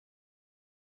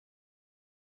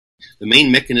The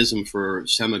main mechanism for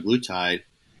semaglutide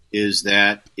is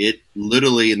that it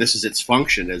literally, and this is its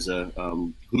function as a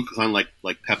glucagon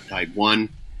like peptide 1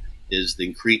 is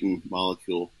the incretin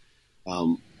molecule.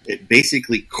 It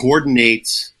basically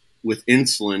coordinates with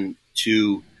insulin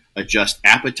to adjust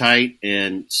appetite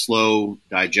and slow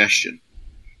digestion,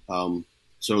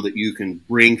 so that you can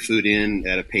bring food in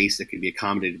at a pace that can be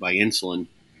accommodated by insulin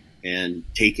and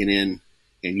taken in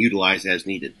and utilized as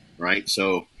needed, right?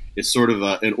 So it's sort of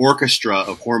an orchestra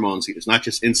of hormones. It's not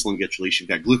just insulin gets released. You've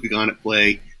got glucagon at play,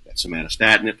 you've got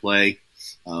somatostatin at play,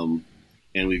 and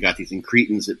we've got these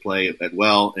incretins at play as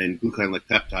well. And glucagon-like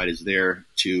peptide is there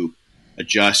to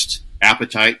adjust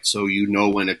appetite, so you know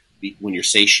when you're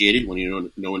satiated, when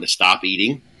you know when to stop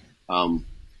eating.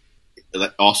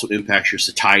 That also impacts your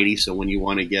satiety, so when you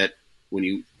get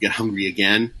hungry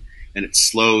again, and it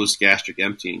slows gastric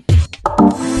emptying.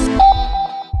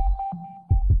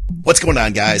 What's going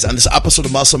on, guys? On this episode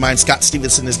of Muscle Mind, Scott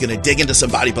Stevenson is going to dig into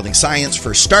some bodybuilding science.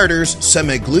 For starters,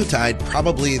 semaglutide,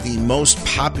 probably the most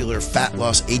popular fat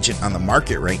loss agent on the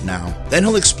market right now. Then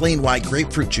he'll explain why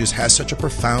grapefruit juice has such a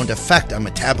profound effect on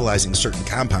metabolizing certain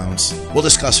compounds. We'll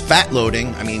discuss fat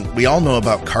loading. I mean, we all know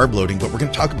about carb loading, but we're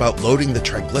going to talk about loading the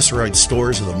triglyceride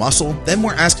stores of the muscle. Then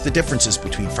we'll ask the differences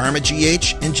between pharma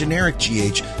GH and generic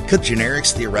GH. Could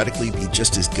generics theoretically be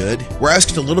just as good? We're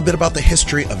asking a little bit about the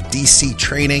history of DC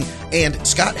training. And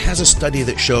Scott has a study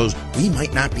that shows we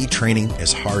might not be training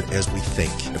as hard as we think.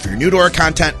 If you're new to our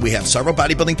content, we have several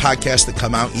bodybuilding podcasts that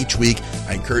come out each week.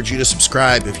 I encourage you to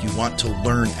subscribe if you want to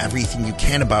learn everything you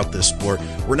can about this sport.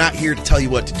 We're not here to tell you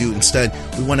what to do. Instead,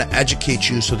 we want to educate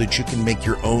you so that you can make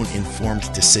your own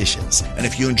informed decisions. And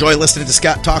if you enjoy listening to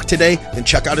Scott talk today, then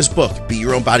check out his book, Be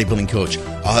Your Own Bodybuilding Coach.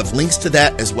 I'll have links to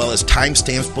that as well as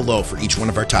timestamps below for each one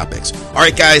of our topics. All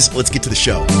right, guys, let's get to the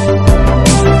show.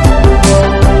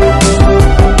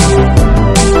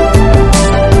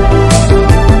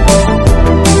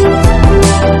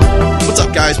 What's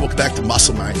up, guys? Welcome back to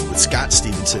Muscle Mind with Scott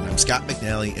Stevenson. I'm Scott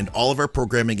McNally, and all of our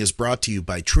programming is brought to you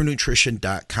by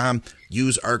TrueNutrition.com.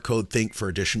 Use our code THINK for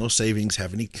additional savings.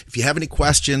 If you have any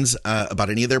questions about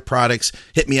any of their products,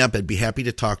 hit me up. I'd be happy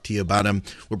to talk to you about them.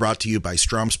 We're brought to you by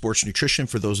Strom Sports Nutrition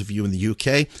for those of you in the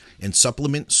UK, and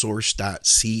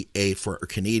SupplementSource.ca for our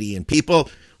Canadian people.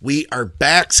 We are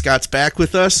back. Scott's back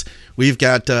with us. We've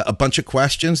got a bunch of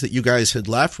questions that you guys had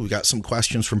left. We've got some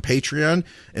questions from Patreon,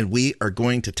 and we are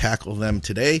going to tackle them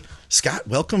today. Scott,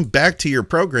 welcome back to your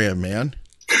program, man.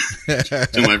 To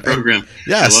my program.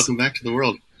 Yes. Welcome back to the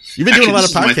world. You've been doing a lot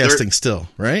of podcasting still,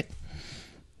 right?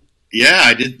 Yeah,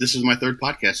 I did. This is my third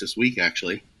podcast this week,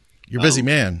 actually. You're a busy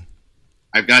man.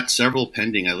 I've got several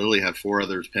pending. I literally have 4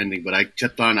 others pending, but I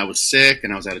kept on. I was sick,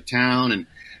 and I was out of town, and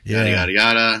yada, yada,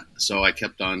 yada. So I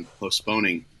kept on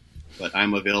postponing, but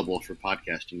I'm available for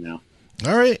podcasting now.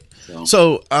 All right.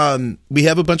 So we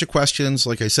have a bunch of questions,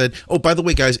 like I said. Oh, by the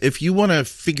way, guys, if you want to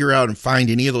figure out and find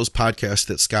any of those podcasts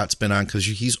that Scott's been on, because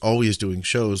he's always doing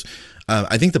shows,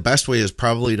 I think the best way is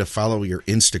probably to follow your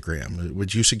Instagram.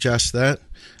 Would you suggest that?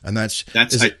 And I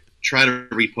try to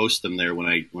repost them there when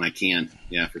I can.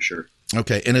 Yeah, for sure.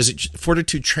 Okay. And is it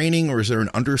Fortitude Training, or is there an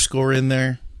underscore in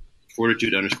there?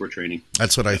 Fortitude_training.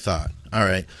 That's what I thought. All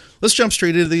right. Let's jump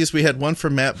straight into these. We had one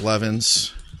from Matt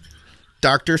Blevins.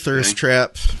 Dr. Thirst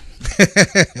Trap.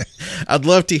 I'd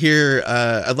love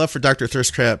for Dr.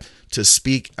 Thirst Trap to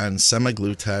speak on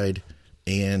semaglutide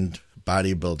and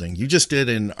bodybuilding. You just did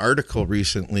an article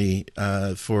recently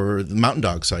for the Mountain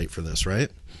Dog site for this, right?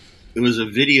 It was a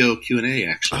video Q&A,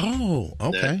 actually. Oh,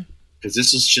 okay. Because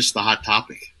this is just the hot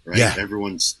topic, right? Yeah.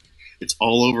 It's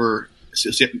all over. So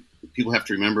people have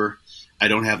to remember, I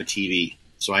don't have a TV,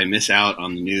 so I miss out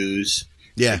on the news.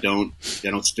 Yeah. I don't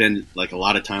spend like a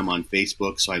lot of time on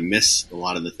Facebook, so I miss a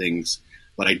lot of the things.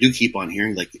 But I do keep on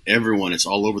hearing like it's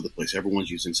all over the place.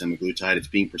 Everyone's using semaglutide. It's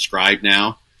being prescribed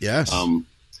now. Yes.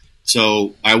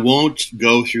 So I won't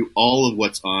go through all of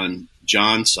what's on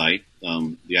John's site.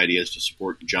 The idea is to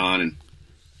support John and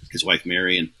his wife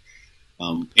Mary, and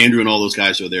Andrew and all those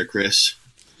guys are there. Chris,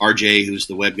 RJ, who's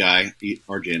the web guy.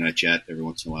 RJ and I chat every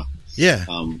once in a while. Yeah.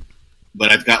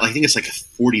 But I think it's like a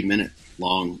 40-minute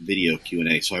long video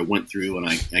Q&A. So I went through and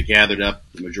I gathered up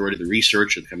the majority of the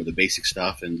research and kind of the basic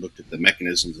stuff and looked at the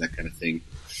mechanisms, that kind of thing.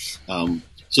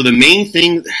 So the main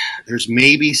thing, there's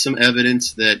maybe some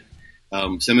evidence that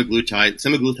semaglutide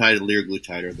and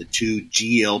liraglutide are the 2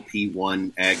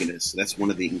 GLP-1 agonists. So that's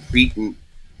one of the incretin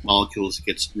molecules that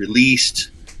gets released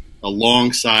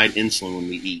alongside insulin when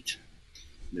we eat.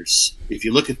 If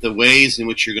you look at the ways in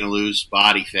which you're going to lose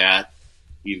body fat,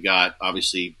 you've got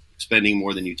obviously spending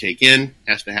more than you take in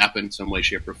has to happen some way,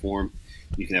 shape, or form.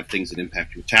 You can have things that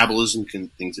impact your metabolism,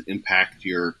 things that impact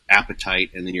your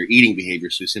appetite, and then your eating behavior.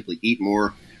 So you simply eat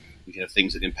more. You can have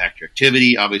things that impact your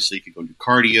activity. Obviously, you could go into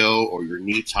cardio or your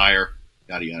needs higher,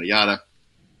 yada, yada, yada.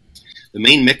 The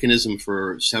main mechanism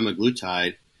for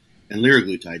semaglutide and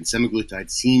liraglutide, and semaglutide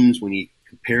seems, when you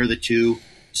compare the two,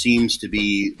 seems to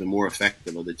be the more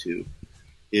effective of the two,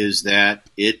 is that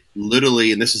it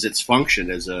literally, and this is its function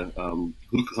as a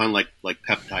glucagon like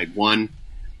peptide 1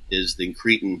 is the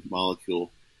incretin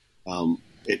molecule.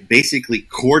 It basically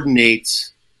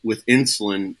coordinates with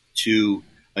insulin to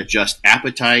adjust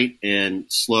appetite and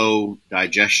slow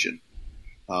digestion,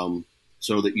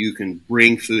 so that you can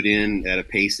bring food in at a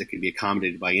pace that can be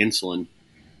accommodated by insulin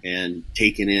and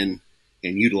taken in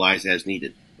and utilized as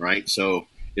needed, right? So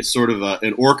it's sort of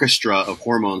an orchestra of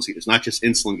hormones. It's not just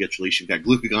insulin gets released. You've got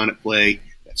glucagon at play,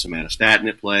 you've got somatostatin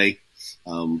at play,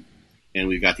 and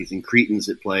we've got these incretins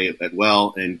at play as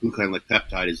well. And glucagon-like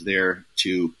peptide is there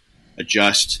to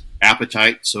adjust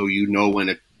appetite, so you know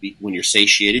when you're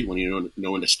satiated, when you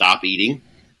know when to stop eating.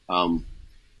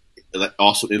 That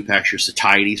also impacts your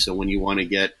satiety, so when you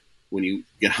get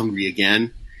hungry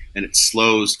again, and it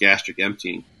slows gastric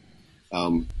emptying.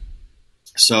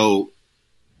 So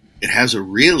it has a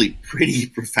really pretty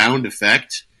profound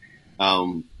effect,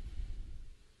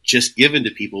 just given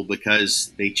to people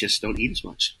because they just don't eat as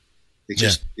much. It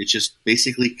just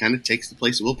basically kind of takes the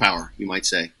place of willpower, you might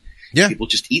say. Yeah. People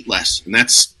just eat less, and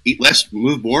that's eat less,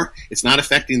 move more. It's not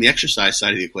affecting the exercise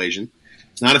side of the equation.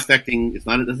 It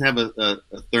doesn't have a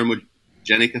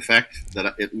thermogenic effect.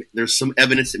 There's some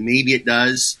evidence that maybe it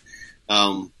does.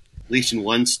 At least in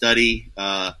one study,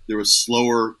 there was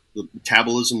the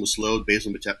metabolism was slowed,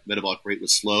 basal metabolic rate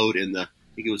was slowed in I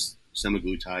think it was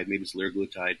semaglutide, maybe it's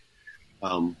liraglutide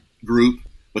group,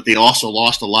 but they also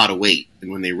lost a lot of weight.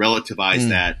 And when they relativized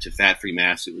that to fat-free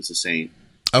mass, it was the same.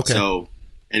 Okay. So,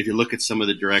 and if you look at some of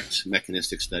the direct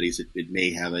mechanistic studies, it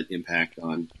may have an impact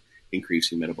on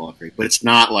increasing metabolic rate, but it's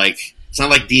not like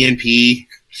DNP,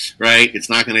 right? It's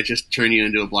not going to just turn you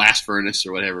into a blast furnace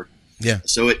or whatever. Yeah.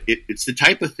 So it's the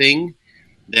type of thing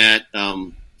that,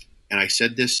 and I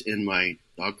said this in my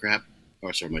my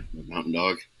mountain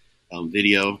dog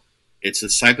video. It's the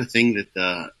type of thing that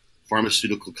the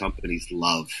pharmaceutical companies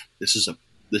love. This is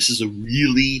a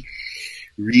really,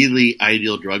 really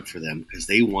ideal drug for them because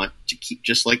they want to keep,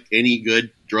 just like any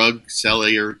good drug seller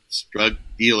or drug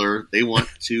dealer, they want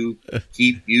to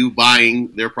keep you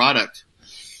buying their product.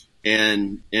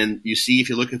 And you see, if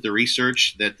you look at the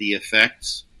research, that the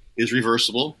effect is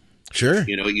reversible. Sure.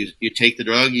 You take the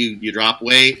drug, you drop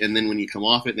weight, and then when you come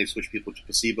off it and they switch people to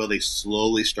placebo, they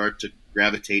slowly start to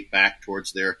gravitate back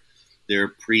towards their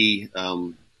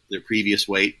previous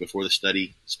weight before the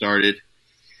study started.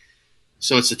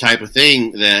 So it's the type of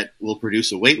thing that will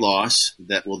produce a weight loss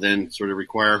that will then sort of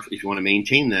require, if you want to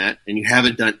maintain that, and you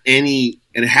haven't done any,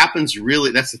 and it happens really,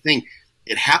 that's the thing,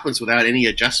 it happens without any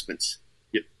adjustments.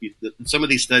 Some of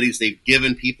these studies, they've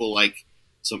given people like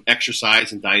some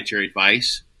exercise and dietary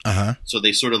advice. Uh-huh. So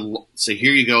they sort of say,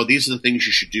 here you go, these are the things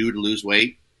you should do to lose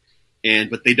weight.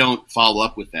 But they don't follow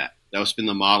up with that. That's been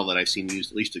the model that I've seen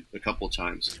used at least a couple of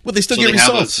times. Well, they still get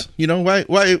results.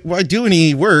 Why do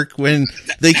any work when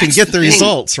they can get the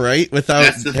results, right?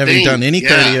 Without having done any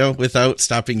cardio, without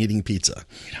stopping eating pizza.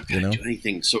 You don't do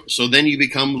anything. So then you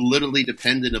become literally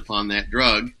dependent upon that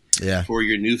drug for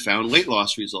your newfound weight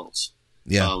loss results.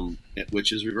 Yeah.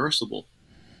 Which is reversible.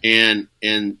 And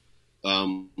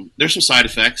there's some side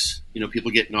effects.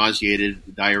 People get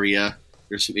nauseated, diarrhea.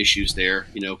 There's some issues there,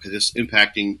 because it's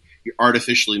impacting. You're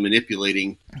artificially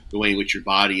manipulating the way in which your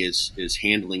body is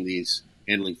handling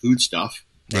food stuff,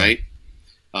 right?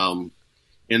 And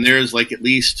there's like at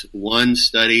least one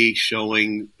study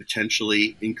showing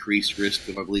potentially increased risk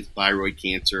of, I believe, thyroid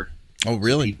cancer. Oh,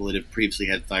 really? People that have previously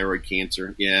had thyroid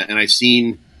cancer. Yeah. And I've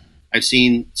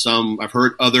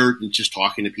heard other, just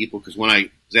talking to people, because when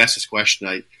I was asked this question,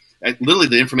 I literally,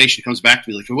 the information comes back to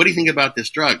me like, what do you think about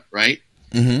this drug, right?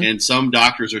 Mm-hmm. And some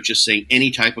doctors are just saying any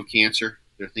type of cancer.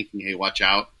 They're thinking, hey, watch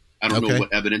out. I don't know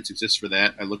what evidence exists for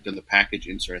that. I looked on the package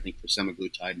insert, I think, for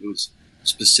semaglutide. It was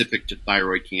specific to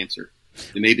thyroid cancer.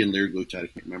 It may have been liraglutide. I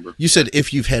can't remember. You said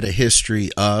if you've had a history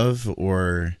of,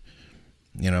 or,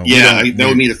 that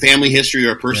would mean a family history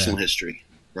or a personal history,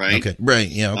 right? Okay. Right.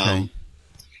 Yeah. Okay.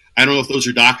 I don't know if those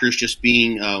are doctors just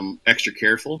being extra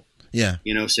careful. Yeah.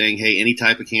 Saying, hey, any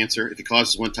type of cancer, if it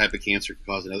causes one type of cancer, it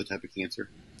can cause another type of cancer.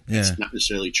 Yeah. It's not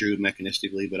necessarily true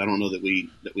mechanistically, but I don't know that we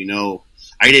know.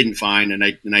 I didn't find, and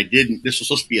I didn't. This was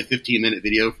supposed to be a 15-minute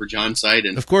video for John's site,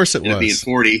 and of course it was being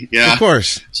 40. Yeah, of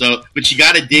course. So, but you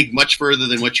got to dig much further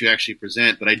than what you actually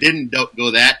present. But I didn't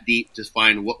go that deep to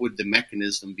find what would the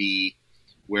mechanism be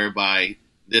whereby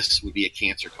this would be a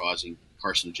cancer-causing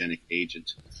carcinogenic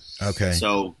agent. Okay.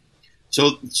 So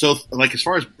like as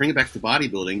far as bring it back to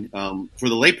bodybuilding, for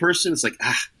the layperson, it's like,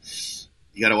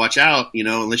 you got to watch out,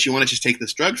 unless you want to just take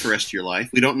this drug for the rest of your life.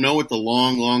 We don't know what the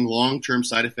long-term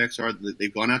side effects are.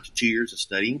 They've gone out to 2 years of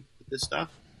studying this stuff.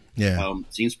 Yeah.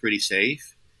 Seems pretty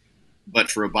safe. But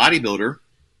for a bodybuilder,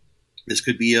 this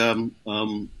could be a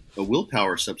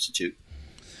willpower substitute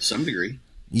to some degree.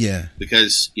 Yeah.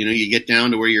 Because, you get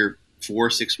down to where you're 4 or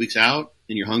 6 weeks out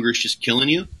and your hunger is just killing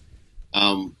you.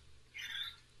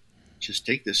 Just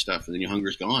take this stuff and then your hunger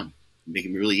is gone. Make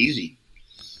it really easy.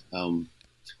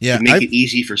 Make it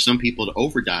easy for some people to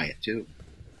over diet too.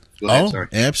 Go ahead, sorry.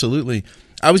 Absolutely.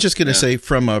 I was just going to say,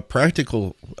 from a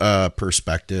practical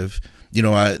perspective,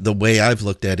 the way I've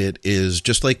looked at it is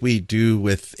just like we do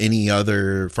with any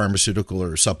other pharmaceutical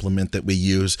or supplement that we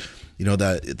use.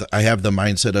 That I have the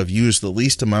mindset of use the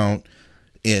least amount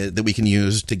that we can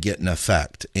use to get an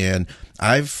effect. And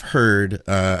I've heard,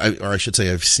 or I should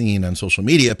say I've seen on social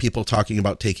media, people talking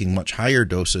about taking much higher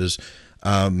doses.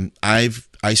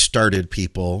 I started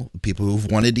people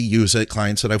who've wanted to use it,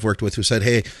 clients that I've worked with who said,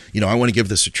 hey, I want to give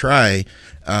this a try.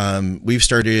 We've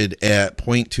started at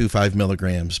 0.25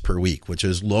 milligrams per week, which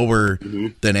is lower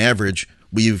than average.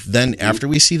 We've then, after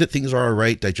we see that things are all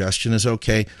right, digestion is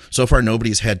okay. So far,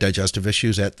 nobody's had digestive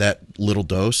issues at that little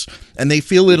dose. And they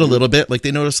feel it a little bit, like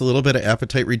they notice a little bit of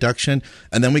appetite reduction.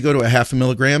 And then we go to a 0.5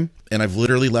 milligram, and I've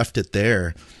literally left it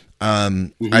there.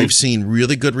 I've seen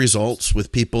really good results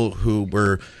with people who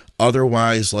were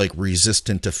otherwise like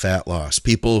resistant to fat loss.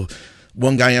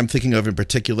 One guy I'm thinking of in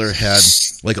particular had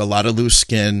like a lot of loose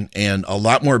skin and a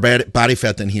lot more body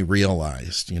fat than he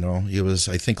realized. He was,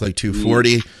 I think, like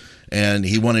 240 and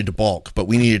he wanted to bulk, but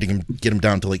we needed to get him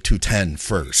down to like 210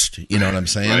 first. You know what I'm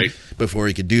saying? Right. Before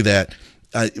he could do that.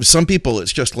 Some people,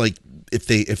 it's just like if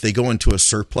they go into a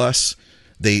surplus,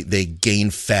 they gain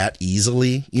fat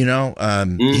easily. He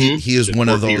is one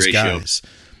of those guys.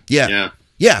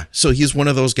 Yeah. So he's one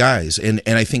of those guys. And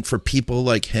I think for people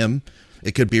like him,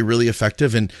 it could be really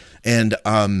effective. And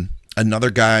another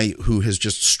guy who has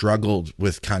just struggled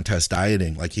with contest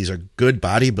dieting, like he's a good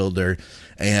bodybuilder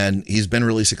and he's been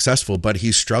really successful, but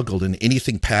he's struggled, and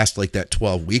anything past like that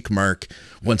 12-week mark,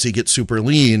 once he gets super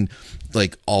lean,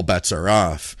 like all bets are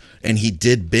off. And he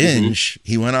did binge.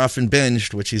 He went off and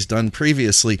binged, which he's done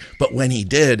previously. But when he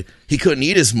did, he couldn't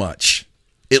eat as much.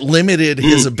 It limited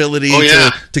his ability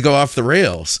to go off the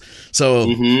rails. So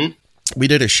we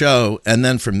did a show, and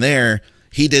then from there,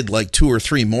 he did like 2 or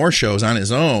 3 more shows on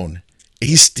his own.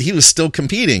 He was still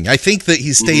competing. I think that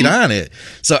he stayed on it.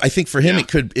 So I think for him, it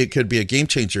could be a game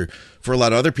changer. For a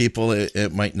lot of other people,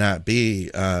 it might not be,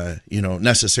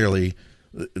 necessarily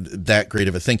that great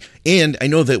of a thing. And I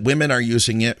know that women are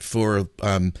using it for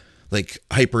like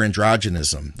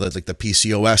hyperandrogenism, like the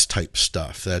PCOS type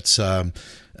stuff. That's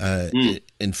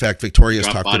in fact, Victoria's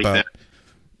talked about.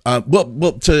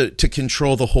 To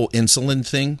control the whole insulin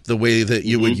thing, the way that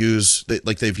you would use,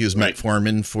 like they've used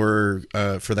metformin for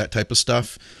that type of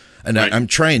stuff. And I'm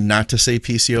trying not to say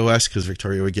PCOS because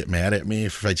Victoria would get mad at me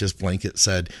if I just blanket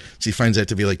said. She finds that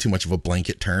to be like too much of a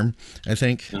blanket term, I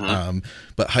think.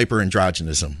 But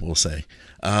hyperandrogenism, we'll say.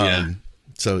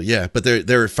 So yeah, but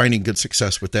they're finding good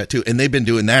success with that too, and they've been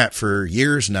doing that for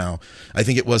years now. I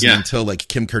think it wasn't until like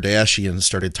Kim Kardashian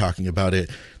started talking about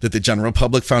it that the general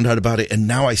public found out about it, and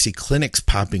now I see clinics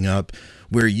popping up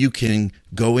where you can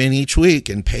go in each week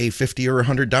and pay $50 or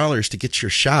 $100 to get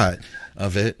your shot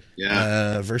of it.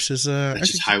 Versus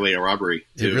it's just highway robbery.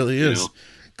 Too, it really is.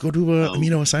 Go to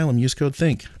Amino Asylum. Use code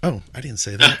THINK. Oh, I didn't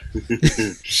say that.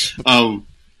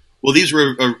 Well, these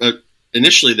were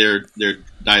initially they're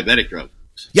diabetic drugs.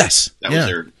 Yes. That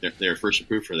was their first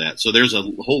approved for that. So there's a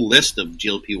whole list of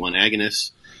GLP-1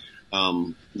 agonists.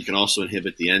 You can also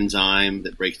inhibit the enzyme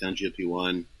that breaks down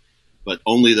GLP-1, but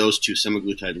only those two,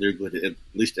 semaglutide, liraglutide, at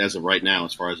least as of right now,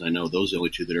 as far as I know, those are the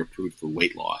only two that are approved for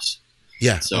weight loss.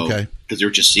 Yeah. So, because they're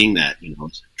just seeing that,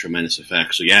 tremendous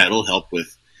effect. So yeah, it'll help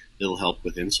with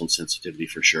insulin sensitivity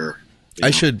for sure. I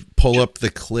should pull up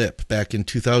the clip. Back in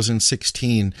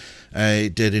 2016,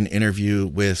 I did an interview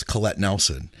with Colette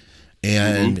Nelson.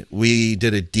 And we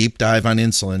did a deep dive on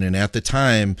insulin, and at the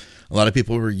time, most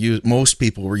people were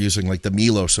using like the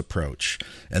Milos approach,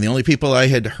 and the only people I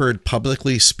had heard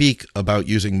publicly speak about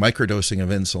using microdosing of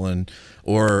insulin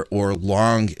or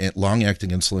long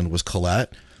acting insulin was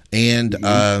Colette and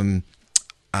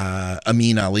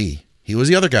Amin Ali. He was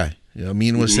the other guy.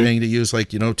 Amin was saying to use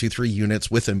 2-3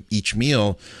 units with each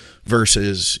meal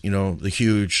versus the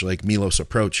huge like Milos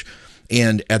approach.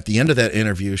 And at the end of that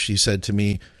interview, she said to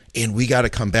me, and we got to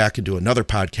come back and do another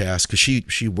podcast because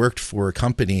she worked for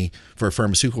a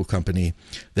pharmaceutical company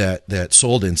that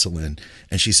sold insulin,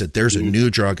 and she said there's a new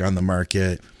drug on the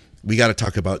market. We got to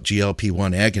talk about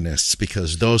GLP-1 agonists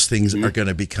because those things are going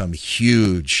to become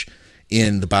huge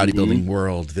in the bodybuilding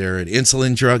world. They're an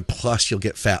insulin drug, plus you'll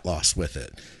get fat loss with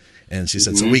it. And she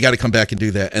said, so we got to come back and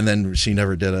do that. And then she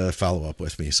never did a follow-up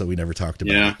with me, so we never talked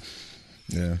about it.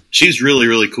 Yeah. She's really,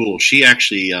 really cool. She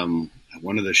actually,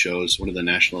 one of the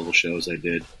national level shows I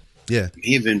did. Yeah. It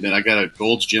may have been, I got a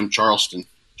Gold's Gym Charleston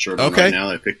shirt on right now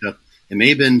that I picked up. It may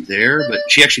have been there, but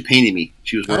she actually painted me.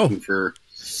 She was working for,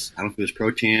 I don't know if it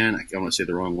was Protan. I don't want to say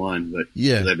the wrong one, but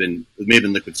it may have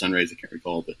been Liquid Sunrays. I can't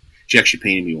recall, but she actually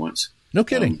painted me once. No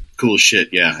kidding. Cool as shit.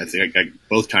 Yeah. I think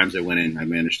both times I went in, I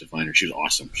managed to find her. She was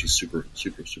awesome. She's super,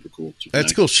 super, super cool. That's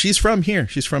nice. Cool. She's from here.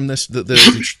 She's from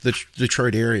the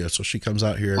Detroit area. So she comes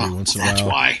out here every once in a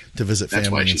while to visit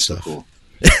family and stuff. So cool.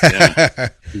 Yeah.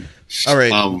 All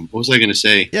right. What was I going to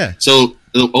say? Yeah. So,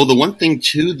 the one thing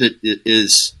too that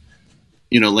is,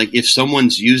 like if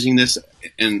someone's using this,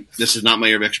 and this is not my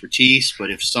area of expertise, but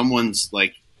if someone's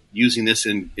like using this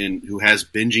in who has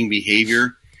binging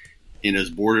behavior and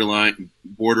is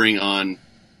bordering on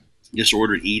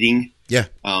disordered eating,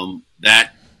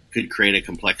 that could create a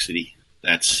complexity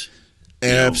that's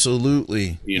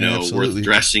absolutely worth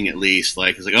addressing at least.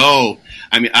 Like it's like,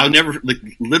 I'll never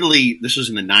literally. This was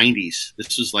in the 90s.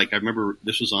 This was like I remember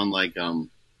this was on like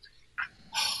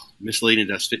Miss Lady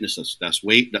Does Fitness Does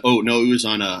Weight. Oh no, it was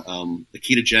on the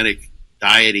ketogenic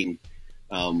dieting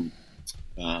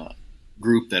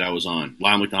group that I was on.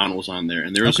 Lyle McDonald was on there,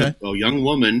 and there was a young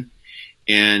woman,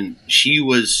 and she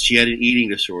had an eating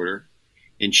disorder,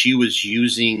 and she was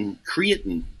using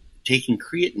taking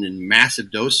creatine in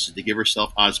massive doses to give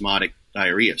herself osmotic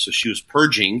diarrhea. So she was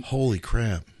purging. Holy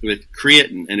crap! With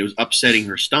creatine, and it was upsetting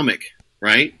her stomach,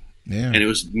 right? Yeah. And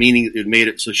it made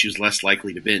it so she was less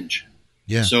likely to binge.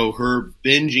 Yeah. So her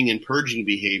binging and purging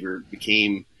behavior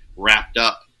became wrapped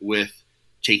up with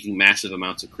taking massive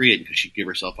amounts of creatine because she'd give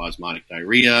herself osmotic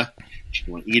diarrhea. She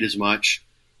didn't want to eat as much.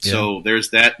 Yeah. So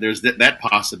there's that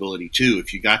possibility too.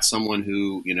 If you got someone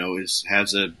who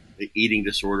has a eating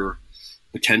disorder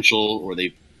potential, or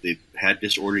they've had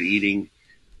disordered eating,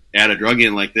 add a drug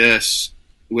in like this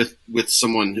with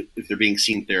someone, if they're being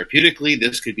seen therapeutically,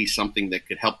 this could be something that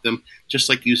could help them. Just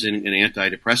like using an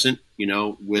antidepressant,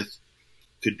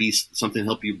 could be something to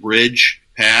help you bridge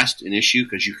past an issue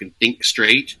because you can think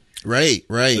straight. Right.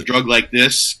 A drug like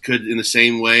this could, in the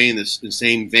same way, in the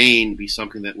same vein, be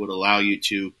something that would allow you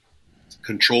to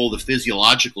control the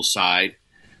physiological side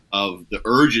of the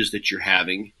urges that you're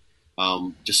having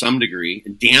to some degree,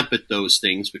 and dampen those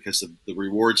things because of the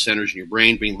reward centers in your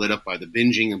brain being lit up by the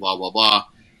binging and blah, blah, blah,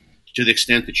 to the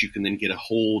extent that you can then get a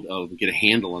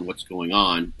handle on what's going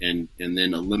on and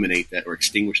then eliminate that or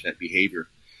extinguish that behavior.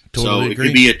 Totally so agree. It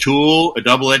could be a tool, a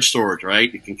double-edged sword,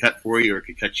 right? It can cut for you or it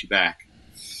could cut you back.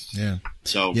 Yeah.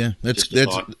 So that's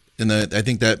and I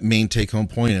think that main take-home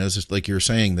point is just like you're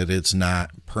saying, that it's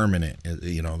not permanent. At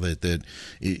the end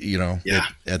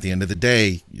of the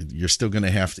day, you're still going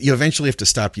to you eventually have to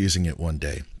stop using it one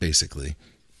day, basically.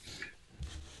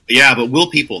 Yeah, but will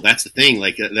people? That's the thing.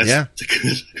 Like that's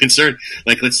a concern.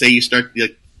 Like let's say you start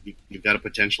you've got a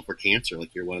potential for cancer.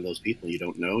 Like you're one of those people you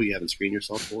don't know, you haven't screened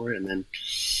yourself for it, and then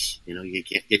you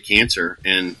can't get cancer.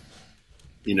 And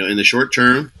in the short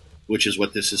term, which is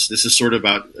what this is sort of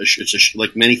about.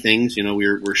 Like many things,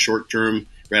 we're short-term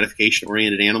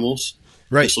gratification-oriented animals.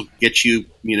 Right. This will get you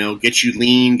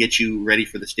lean, get you ready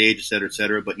for the stage, et cetera, et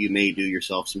cetera. But you may do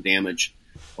yourself some damage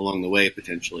along the way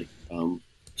potentially.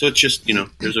 So it's just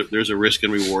there's a risk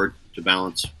and reward to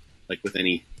balance, like with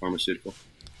any pharmaceutical.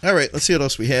 All right, let's see what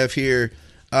else we have here.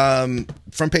 From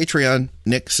Patreon,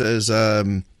 Nick says,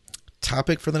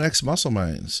 topic for the next Muscle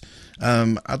Minds.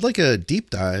 I'd like a deep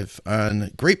dive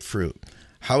on grapefruit,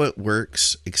 how it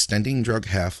works, extending drug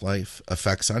half-life,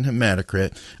 effects on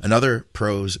hematocrit, and other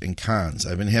pros and cons.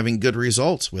 I've been having good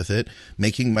results with it,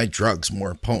 making my drugs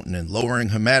more potent and lowering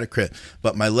hematocrit,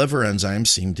 but my liver enzymes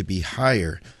seem to be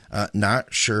higher.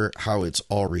 Not sure how it's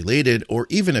all related, or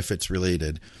even if it's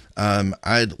related.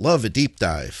 I'd love a deep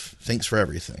dive. Thanks for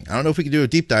everything. I don't know if we can do a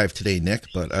deep dive today, Nick,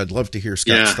 but I'd love to hear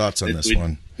Scott's thoughts on this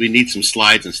one. We need some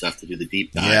slides and stuff to do the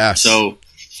deep dive. Yeah. So,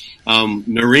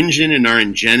 naringin and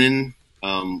naringenin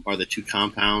are the two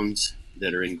compounds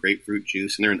that are in grapefruit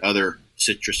juice, and they're in other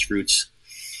citrus fruits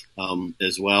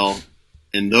as well.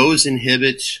 And those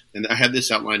inhibit, and I have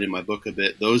this outlined in my book a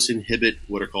bit, those inhibit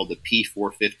what are called the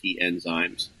P450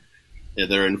 enzymes that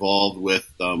are involved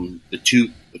with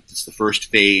it's the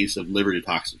first phase of liver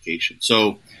detoxification.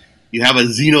 So you have a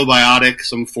xenobiotic,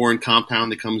 some foreign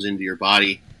compound that comes into your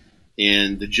body,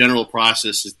 And the general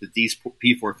process is that these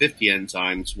P450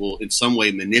 enzymes will in some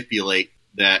way manipulate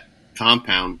that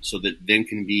compound so that it then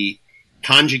can be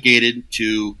conjugated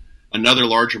to another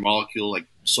larger molecule like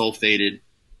sulfated.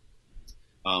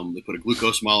 They put a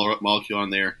glucose molecule on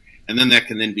there, and then that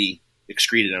can then be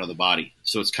excreted out of the body.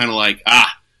 So it's kind of like,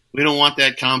 we don't want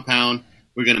that compound.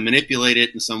 We're going to manipulate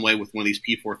it in some way with one of these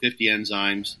P450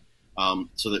 enzymes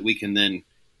so that we can then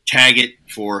tag it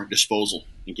for disposal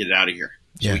and get it out of here.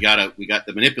 So we got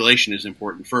the manipulation is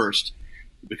important first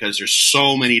because there's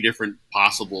so many different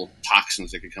possible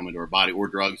toxins that could come into our body, or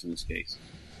drugs in this case.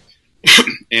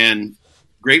 And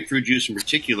grapefruit juice in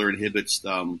particular inhibits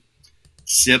CYP,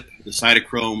 the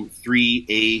cytochrome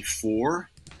 3A4,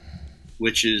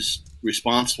 which is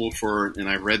responsible for, and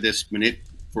I've read this,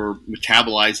 for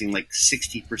metabolizing like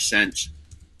 60%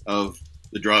 of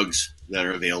the drugs that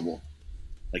are available.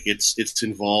 Like it's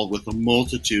involved with a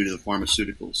multitude of the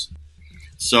pharmaceuticals.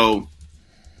 So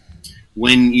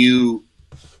when you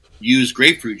use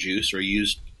grapefruit juice or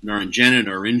use naringenin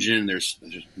or Ringen, there's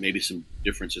maybe some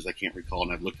differences I can't recall,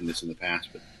 and I've looked at this in the past,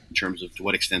 but in terms of to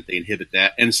what extent they inhibit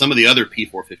that, and some of the other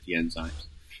P450 enzymes,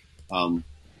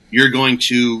 you're going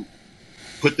to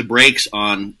put the brakes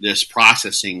on this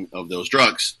processing of those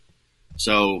drugs.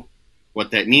 So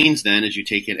what that means then is you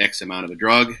take in X amount of a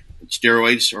drug.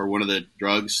 Steroids are one of the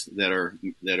drugs that are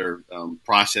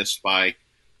processed by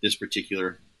this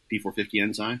particular P450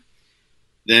 enzyme.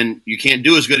 Then you can't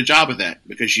do as good a job of that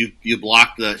because you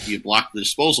block the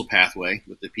disposal pathway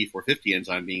with the P450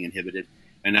 enzyme being inhibited,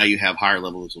 and now you have higher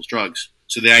levels of those drugs.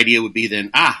 So the idea would be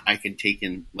then, I can take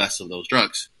in less of those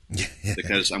drugs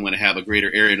because I'm going to have a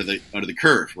greater area under the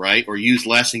curve, right? Or use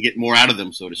less and get more out of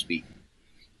them, so to speak.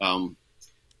 Some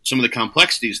of the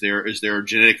complexities there is there are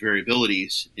genetic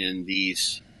variabilities in the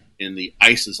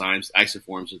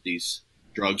isoforms of these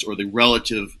drugs, or the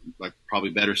relative, like probably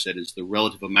better said, is the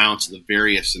relative amounts of the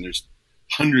various, and there's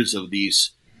hundreds of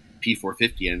these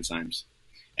P450 enzymes.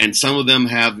 And some of them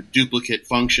have duplicate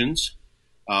functions.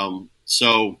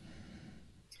 So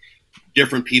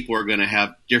different people are going to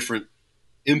have different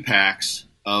impacts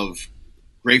of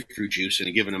grapefruit juice in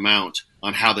a given amount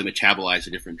on how they metabolize a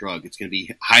different drug. It's going to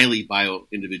be highly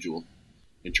bio-individual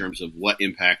in terms of what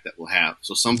impact that will have.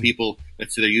 So some people,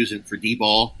 let's say they're using it for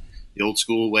D-ball. The old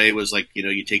school way was like,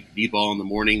 you take D-ball in the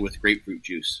morning with grapefruit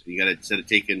juice. You got to, instead of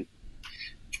taking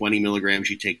 20 milligrams,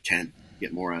 you take 10,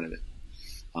 get more out of it.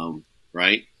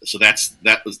 Right? So that's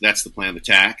the plan of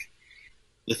attack.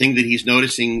 The thing that he's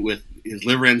noticing with his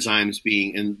liver enzymes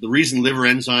being, and the reason liver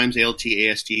enzymes, ALT,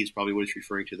 AST is probably what he's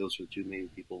referring to. Those are the two main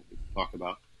people we talk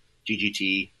about.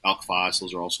 GGT, alk-phos,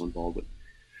 those are also involved with,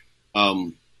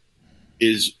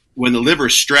 is when the liver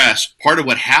is stressed, part of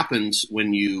what happens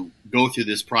when you go through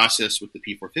this process with the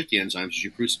P450 enzymes is you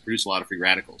produce a lot of free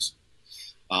radicals.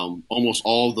 Almost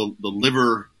all the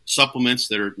liver supplements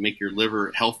that make your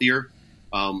liver healthier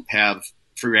have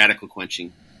free radical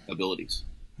quenching abilities.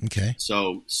 Okay.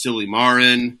 So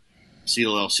silymarin,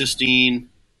 acetyl-L-cysteine,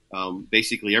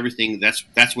 basically everything,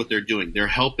 that's what they're doing. They're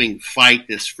helping fight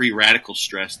this free radical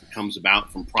stress that comes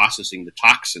about from processing the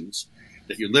toxins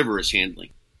that your liver is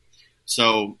handling.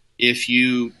 So if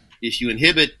you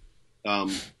inhibit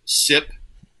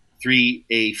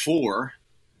CYP3A4,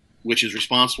 which is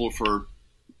responsible for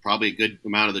probably a good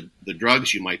amount of the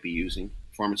drugs you might be using,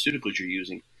 pharmaceuticals you're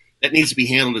using, that needs to be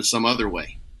handled in some other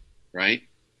way, right?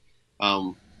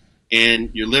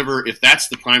 And your liver, if that's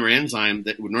the primary enzyme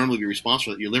that would normally be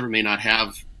responsible for that, your liver may not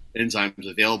have enzymes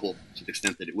available to the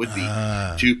extent that it would be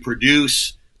to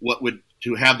produce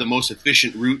to have the most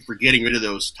efficient route for getting rid of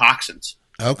those toxins.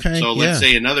 Okay. So let's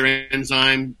say another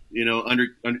enzyme, under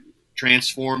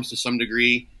transforms to some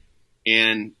degree,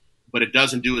 but it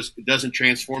doesn't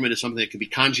transform into something that can be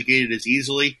conjugated as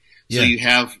easily. So you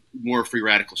have more free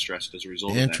radical stress as a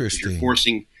result of that. Interesting.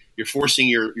 You're forcing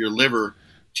your liver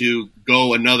to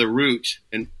go another route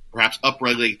and perhaps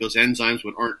upregulate those enzymes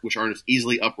which aren't as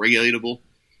easily upregulatable,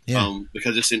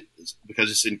 because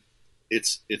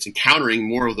it's encountering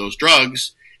more of those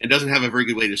drugs and doesn't have a very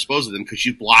good way to dispose of them because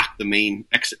you block the main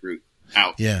exit route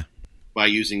out by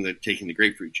taking the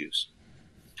grapefruit juice.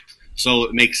 So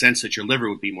it makes sense that your liver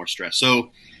would be more stressed.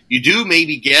 So you do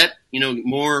maybe get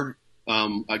more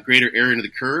a greater area under the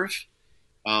curve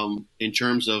in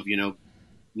terms of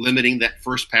limiting that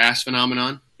first pass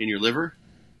phenomenon in your liver,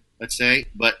 let's say,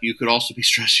 but you could also be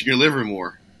stressing your liver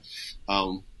more.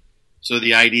 So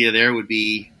the idea there would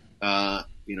be, that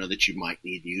you might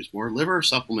need to use more liver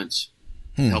supplements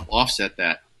to help offset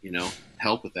that,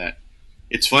 help with that.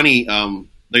 It's funny.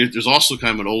 There's also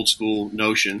kind of an old school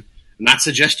notion. I'm not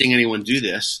suggesting anyone do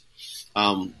this,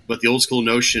 but the old school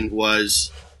notion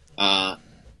was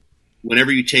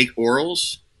whenever you take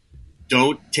orals,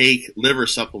 don't take liver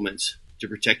supplements to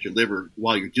protect your liver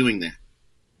while you're doing that.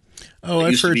 Oh,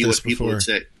 I've heard this before. Would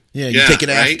say. Yeah, you take it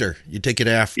right? after. You take it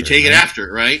after. You take it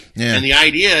after, right? Yeah. And the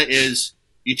idea is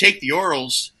you take the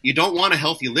orals. You don't want a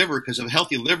healthy liver because a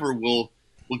healthy liver will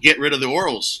get rid of the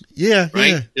orals. Yeah,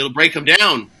 right. Yeah. It'll break them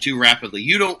down too rapidly.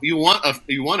 You want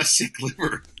a sick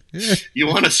liver. Yeah. You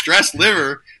want a stressed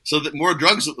liver so that more of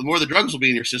the drugs will be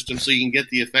in your system, so you can get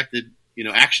the affected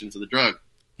actions of the drug.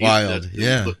 Wild,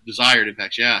 the desired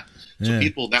impacts. Yeah. So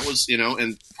people, that was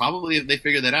and probably they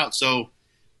figured that out. So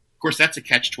of course that's a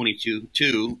catch-22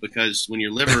 too, because when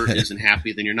your liver isn't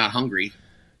happy, then you're not hungry,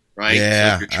 right? Yeah,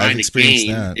 so if you're trying to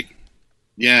gain,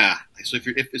 that. So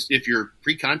if you're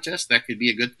pre-contest, that could be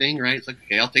a good thing, right? It's like,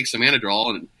 okay, I'll take some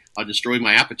Anadrol and I'll destroy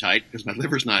my appetite because my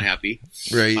liver's not happy,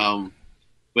 right?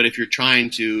 But if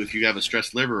you have a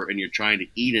stressed liver and you're trying to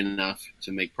eat enough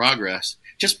to make progress,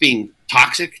 just being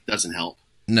toxic doesn't help.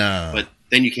 No, but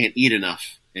then you can't eat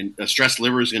enough, and a stressed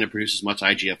liver is going to produce as much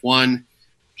IGF-1,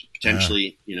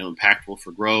 potentially impactful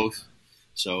for growth.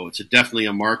 So it's definitely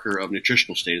a marker of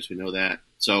nutritional status. We know that.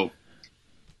 So.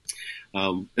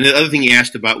 And the other thing you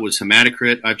asked about was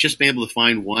hematocrit. I've just been able to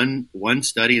find one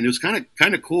study, and it was kind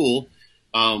of cool.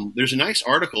 There's a nice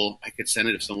article. I could send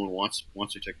it if someone wants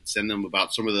to. I could send them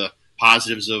about some of the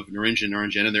positives of Narinja and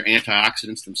Narinjana. They're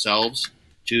antioxidants themselves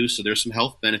too, so there's some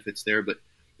health benefits there. But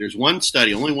there's one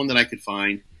study, only one that I could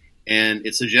find, and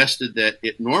it suggested that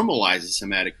it normalizes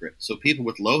hematocrit. So people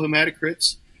with low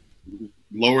hematocrits,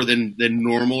 lower than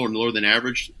normal or lower than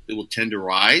average, it will tend to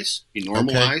rise, be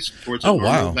normalized towards a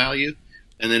normal value.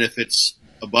 And then if it's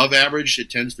above average, it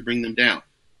tends to bring them down.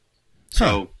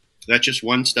 So that's just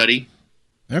one study.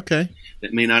 Okay.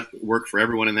 That may not work for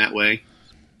everyone in that way,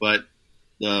 but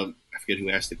I forget who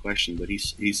asked the question, but he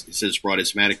says brought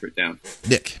his hematocrit down.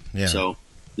 Nick. Yeah. So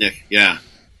Nick. Yeah.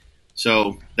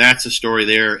 So that's a story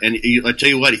there. And I tell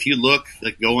you what, if you look,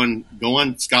 like go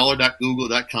on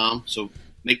scholar.google.com. So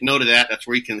make note of that. That's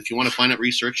where you can, if you want to find out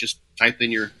research, just type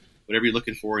in whatever you're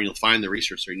looking for, and you'll find the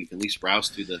research there, and you can at least browse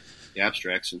through the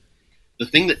abstracts. And the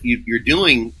thing that you're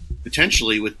doing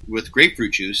potentially with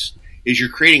grapefruit juice is you're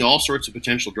creating all sorts of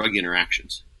potential drug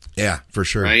interactions. Yeah, for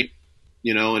sure. Right?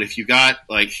 And if you got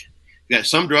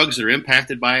some drugs that are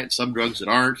impacted by it, some drugs that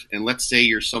aren't, and let's say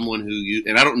you're someone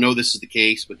and I don't know this is the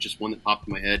case, but just one that popped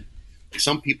in my head.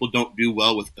 Some people don't do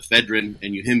well with ephedrine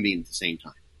and yohimbine at the same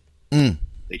time. Mm.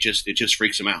 It just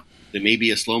freaks them out. There may be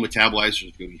a slow metabolizer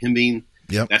of yohimbine.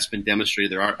 Yep. That's been demonstrated.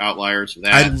 There are outliers of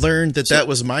that. I learned that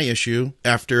was my issue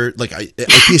after,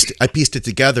 I pieced it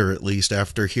together at least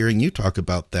after hearing you talk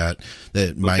about that.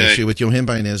 That my issue with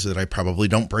yohimbine is that I probably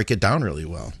don't break it down really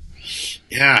well.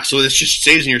 Yeah, so this just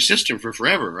stays in your system for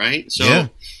forever, right? So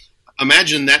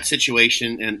imagine that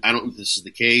situation, and I don't know if this is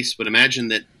the case, but imagine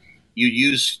that you're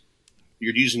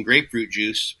using grapefruit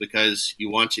juice because you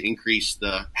want to increase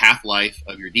the half-life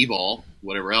of your D-ball,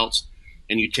 whatever else,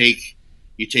 and you take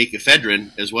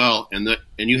ephedrine as well, and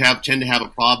you tend to have a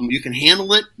problem. You can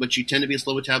handle it, but you tend to be a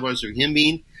slow metabolizer of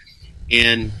yohimbine,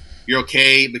 and you're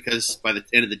okay because by the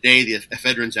end of the day, the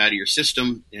ephedrine's out of your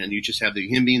system, and you just have the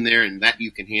yohimbine there, and that you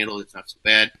can handle. It's not so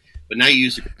bad. But now you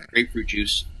use the grapefruit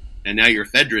juice, and now your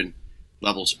ephedrine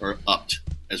levels are upped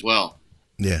as well.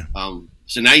 Yeah.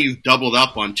 So now you've doubled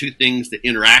up on two things that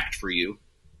interact for you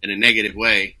in a negative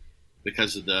way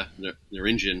because of the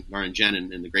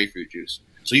naringenin and the grapefruit juice.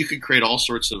 So you could create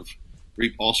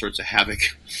reap all sorts of havoc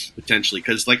potentially,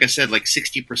 because like I said,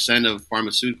 60% of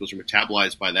pharmaceuticals are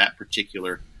metabolized by that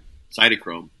particular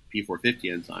cytochrome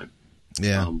P450 enzyme.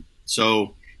 Yeah.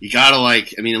 So you gotta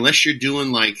unless you're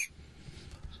doing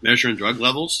measuring drug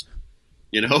levels,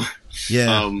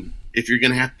 Yeah. If you're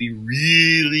gonna have to be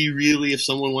really, really, if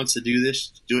someone wants to do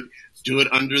this, do it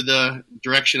under the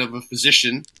direction of a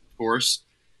physician, of course.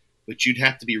 But you'd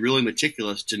have to be really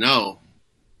meticulous to know,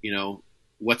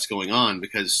 what's going on,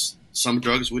 because some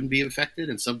drugs wouldn't be affected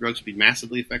and some drugs would be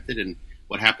massively affected, and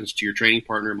what happens to your training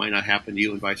partner might not happen to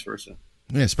you, and vice versa.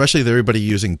 Yeah, especially with everybody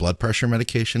using blood pressure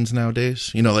medications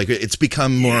nowadays. It's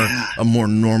become a more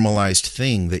normalized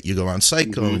thing that you go on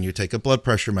Psycho and you take a blood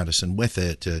pressure medicine with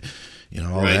it,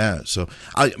 all right. that. So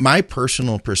my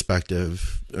personal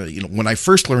perspective, when I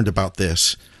first learned about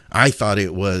this, I thought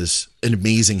it was an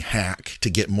amazing hack to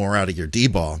get more out of your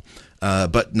D-ball.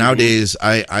 But nowadays,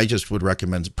 I just would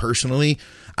recommend personally.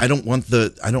 I don't want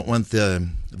the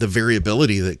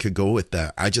variability that could go with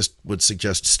that. I just would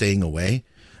suggest staying away.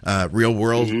 Real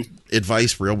world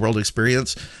advice, real world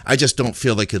experience. I just don't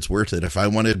feel like it's worth it. If I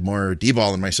wanted more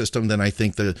D-ball in my system, then I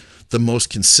think the most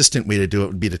consistent way to do it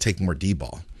would be to take more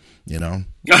D-ball. You know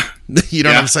what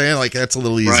I'm saying? That's a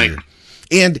little easier. Right.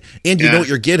 And you know what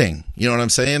you're getting. You know what I'm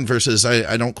saying? Versus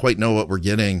I don't quite know what we're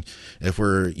getting if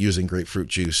we're using grapefruit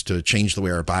juice to change the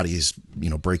way our bodies,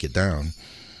 break it down.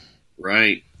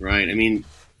 Right. I mean,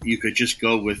 you could just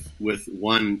go with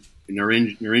one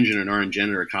Naringen or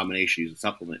Naringen or a combination, use a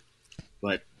supplement.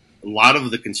 But a lot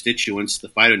of the constituents, the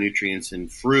phytonutrients in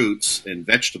fruits and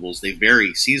vegetables, they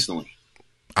vary seasonally.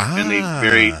 And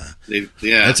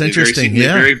that's interesting.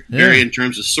 They vary in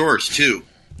terms of source too.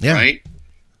 Yeah. Right.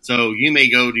 So you may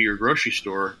go to your grocery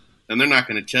store and they're not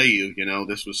going to tell you,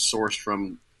 this was sourced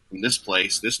from this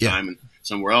place this time and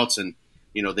somewhere else. And,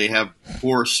 they have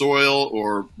poor soil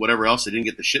or whatever else. They didn't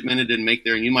get the shipment. It didn't make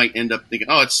there. And you might end up thinking,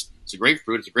 oh, it's a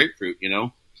grapefruit. It's a grapefruit,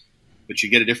 but you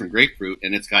get a different grapefruit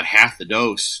and it's got half the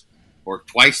dose or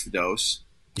twice the dose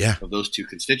of those two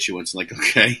constituents. Like,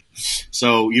 okay,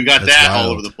 so you got That's that wild.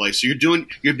 All over the place. So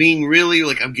you're being really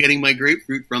like, I'm getting my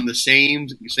grapefruit from the same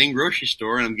grocery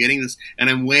store and I'm getting this and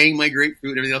I'm weighing my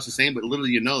grapefruit, everything else the same, but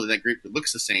literally that grapefruit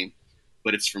looks the same,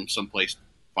 but it's from someplace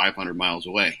 500 miles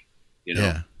away,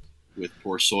 with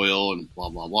poor soil and blah,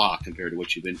 blah, blah compared to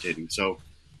what you've been taking. So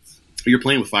you're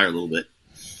playing with fire a little bit.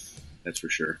 That's for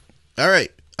sure. All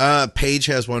right. Paige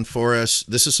has one for us.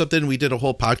 This is something we did a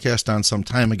whole podcast on some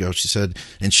time ago. She said,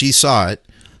 and she saw it.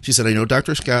 She said, I know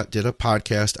Dr. Scott did a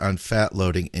podcast on fat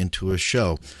loading into a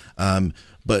show.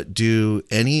 But do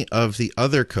any of the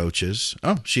other coaches,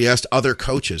 she asked other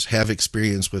coaches have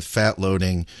experience with fat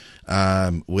loading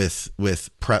with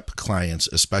prep clients,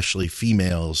 especially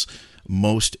females.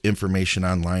 Most information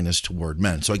online is toward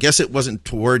men. So I guess it wasn't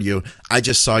toward you. I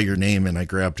just saw your name and I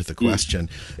grabbed the question.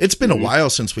 It's been a while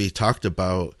since we talked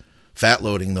about fat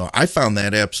loading, though. I found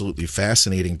that absolutely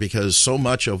fascinating because so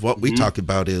much of what we talk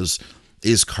about is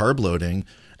carb loading.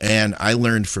 And I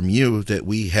learned from you that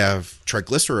we have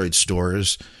triglyceride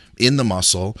stores in the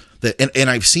muscle that, and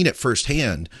I've seen it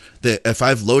firsthand, that if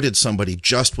I've loaded somebody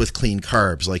just with clean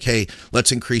carbs, like, hey,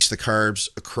 let's increase the carbs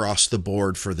across the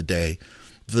board for the day,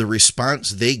 the response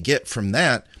they get from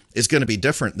that is going to be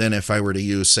different than if I were to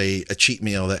use, say, a cheat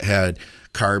meal that had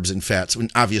carbs and fats.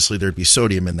 And obviously there'd be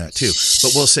sodium in that too.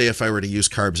 But we'll say if I were to use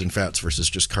carbs and fats versus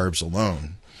just carbs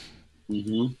alone,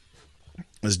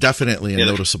 there's definitely a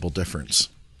noticeable difference.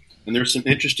 And there's some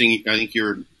interesting, I think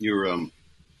you're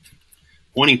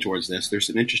pointing towards this. There's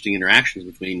some interesting interactions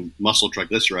between muscle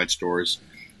triglyceride stores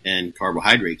and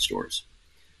carbohydrate stores.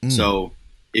 So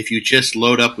if you just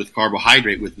load up with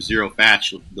carbohydrate with zero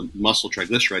fats, the muscle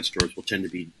triglyceride stores will tend to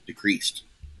be decreased.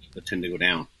 They'll tend to go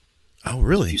down. Oh,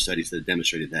 really? A few studies that have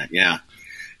demonstrated that, yeah.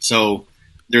 So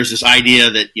there's this idea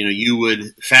that, you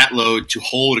would fat load to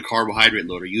hold a carbohydrate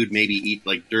load, or you would maybe eat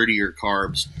like dirtier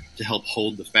carbs to help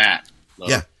hold the fat load.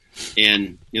 Yeah.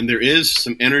 And there is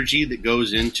some energy that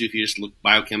goes into, if you just look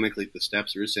biochemically at the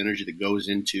steps, there is energy that goes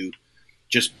into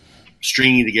just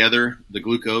stringing together the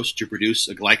glucose to produce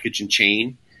a glycogen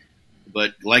chain.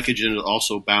 But glycogen is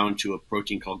also bound to a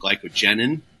protein called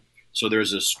glycogenin. So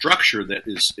there's a structure that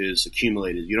is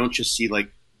accumulated. You don't just see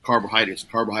like carbohydrate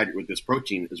with this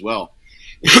protein as well.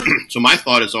 So my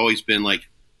thought has always been like,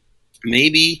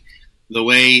 maybe the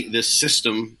way this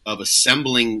system of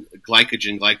assembling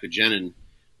glycogenin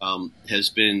has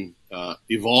been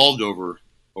evolved over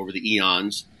the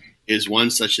eons is one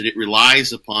such that it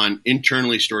relies upon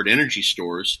internally stored energy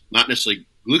stores, not necessarily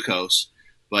glucose,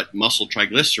 but muscle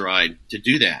triglyceride to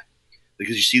do that.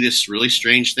 Because you see this really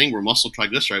strange thing where muscle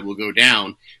triglyceride will go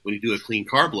down when you do a clean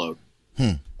carb load.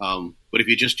 But if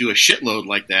you just do a shitload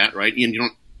like that, right, and you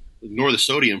don't ignore the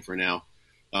sodium for now,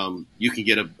 you can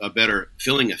get a better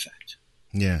filling effect.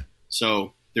 Yeah.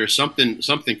 So there's something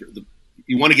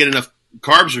you want to get enough.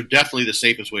 Carbs are definitely the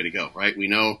safest way to go, right? We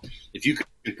know if you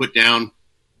can put down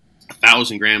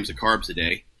 1,000 grams of carbs a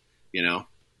day,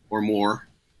 or more,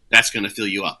 that's going to fill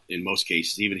you up in most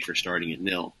cases, even if you're starting at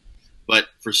nil. But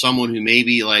for someone who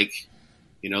maybe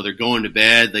they're going to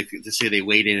bed, like to say they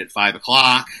weighed in at 5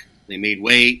 o'clock, they made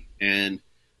weight, and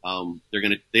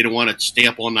they don't want to stay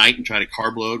up all night and try to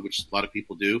carb load, which a lot of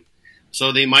people do.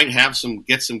 So they might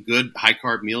get some good high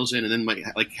carb meals in, and then might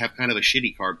have kind of a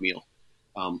shitty carb meal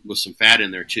with some fat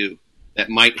in there too. That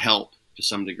might help to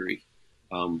some degree.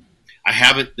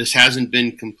 This hasn't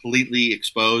been completely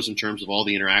exposed in terms of all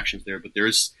the interactions there, but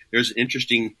there's an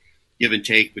interesting give and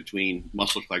take between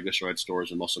muscle triglyceride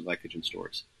stores and muscle glycogen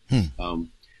stores.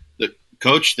 The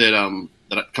coach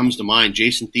that comes to mind,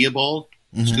 Jason Theobald,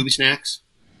 Scooby Snacks,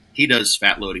 he does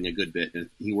fat loading a good bit, and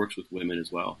he works with women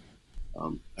as well. I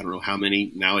don't know how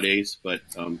many nowadays, but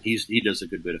he does a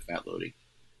good bit of fat loading.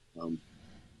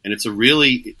 And it's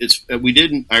the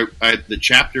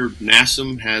chapter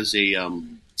NASM has a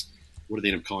what do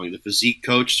they end up calling it? The physique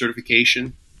coach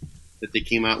certification that they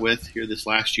came out with here this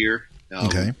last year.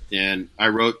 Okay. And I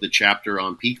wrote the chapter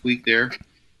on peak week there.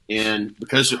 And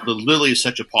because the literally is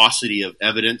such a paucity of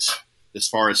evidence as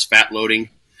far as fat loading,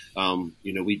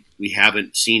 we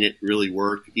haven't seen it really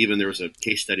work. Even there was a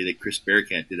case study that Chris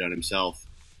Bearcat did on himself,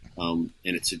 and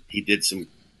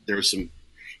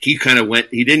he kind of went.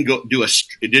 He didn't do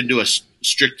a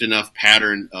strict enough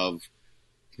pattern of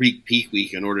peak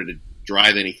week in order to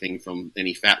drive anything from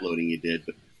any fat loading he did.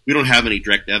 But we don't have any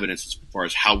direct evidence as far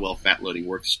as how well fat loading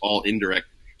works. It's all indirect,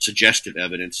 suggestive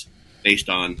evidence based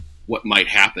on what might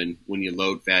happen when you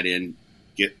load fat in,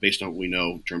 based on what we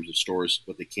know in terms of stores,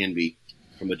 what they can be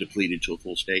from a depleted to a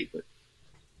full state. But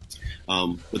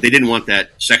they didn't want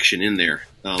that section in there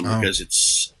because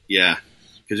it's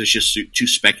just too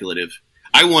speculative.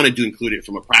 I wanted to include it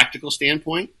from a practical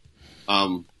standpoint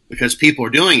because people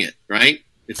are doing it, right?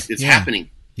 It's happening.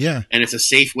 Yeah. And it's a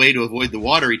safe way to avoid the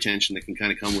water retention that can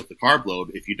kind of come with the carb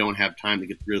load if you don't have time to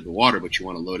get rid of the water, but you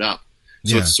want to load up.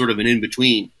 So it's sort of an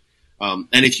in-between. And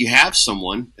if you have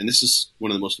someone, and this is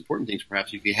one of the most important things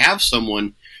perhaps, if you have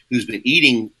someone who's been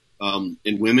eating,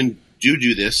 and women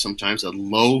do this sometimes, a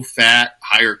low-fat,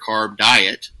 higher-carb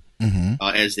diet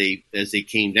as they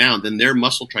came down, then their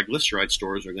muscle triglyceride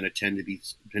stores are going to tend to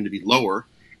be lower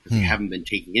because they haven't been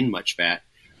taking in much fat.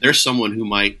 There's someone who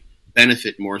might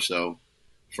benefit more so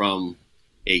from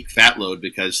a fat load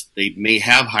because they may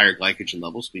have higher glycogen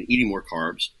levels, been eating more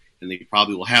carbs, and they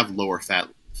probably will have lower fat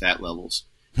levels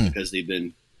because they've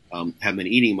been haven't been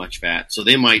eating much fat. So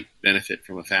they might benefit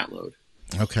from a fat load.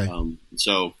 Okay.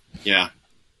 So yeah,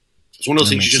 it's one of those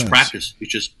things you just practice. You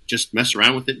just mess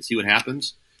around with it and see what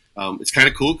happens. It's kind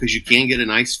of cool because you can get a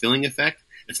nice filling effect.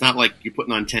 It's not like you're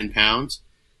putting on 10 pounds,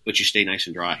 but you stay nice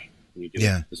and dry when you do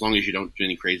it, as long as you don't do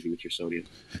any crazy with your sodium.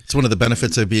 It's one of the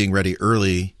benefits of being ready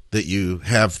early, that you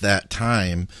have that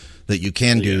time that you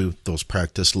can do those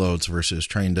practice loads versus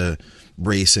trying to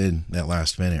race in that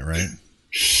last minute, right?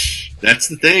 That's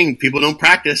the thing. People don't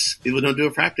practice. People don't do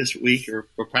a practice week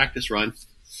or practice run.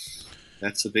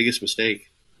 That's the biggest mistake.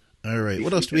 All right.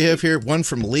 What else do we have here? One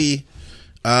from Lee.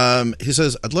 He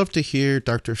says, I'd love to hear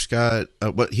Dr. Scott,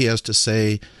 what he has to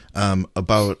say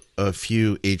about a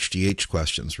few HGH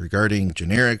questions regarding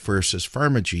generic versus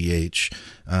pharma GH.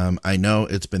 I know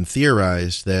it's been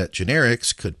theorized that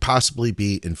generics could possibly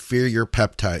be inferior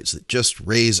peptides that just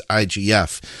raise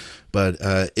IGF. But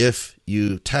if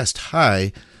you test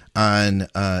high on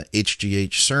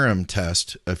HGH serum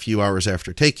test a few hours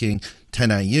after taking 10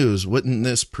 IUs, wouldn't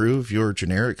this prove your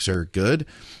generics are good?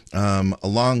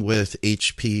 Along with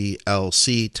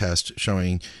HPLC test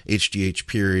showing HGH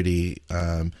purity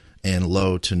and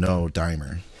low to no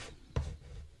dimer.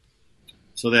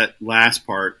 So that last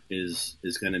part is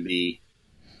going to be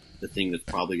the thing that's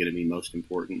probably going to be most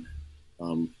important,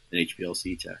 an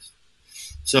HPLC test.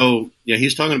 So yeah,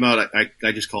 he's talking about,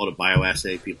 I just call it a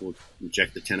bioassay. People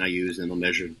inject the 10 IUs and they'll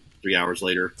measure 3 hours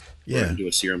later and do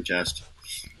a serum test.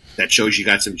 That shows you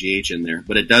got some GH in there,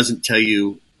 but it doesn't tell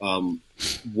you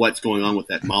what's going on with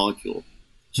that molecule.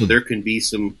 So there can be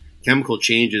some chemical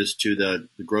changes to the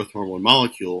growth hormone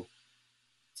molecule.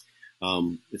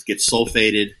 It gets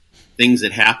sulfated, things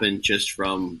that happen just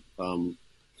from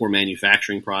poor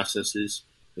manufacturing processes,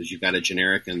 because you've got a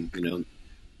generic and,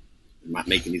 I'm not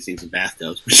making these things in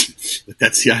bathtubs, but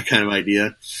that's the kind of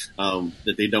idea,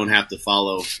 that they don't have to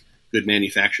follow good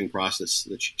manufacturing process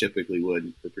that you typically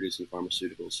would for producing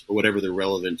pharmaceuticals or whatever the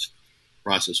relevant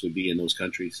process would be in those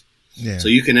countries. Yeah. So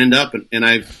you can end up, and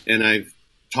I've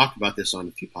talked about this on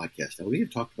a few podcasts. Now, we have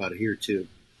talked about it here too,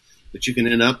 but you can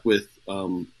end up with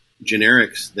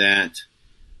generics that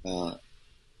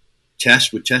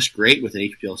would test great with an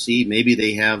HPLC. Maybe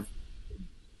they have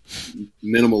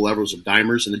minimal levels of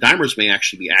dimers, and the dimers may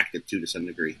actually be active too to some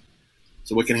degree.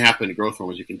 So what can happen to growth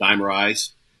hormones? You can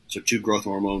dimerize, so two growth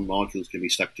hormone molecules can be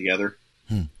stuck together,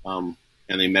 and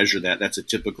they measure that. That's a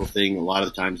typical thing. A lot of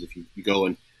the times, if you go,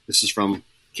 and this is from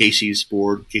Casey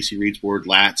Reed's board,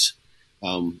 LATS,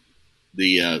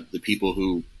 the people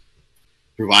who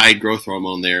provide growth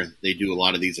hormone there, they do a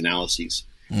lot of these analyses.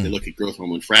 They look at growth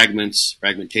hormone fragments,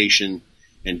 fragmentation,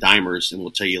 and dimers, and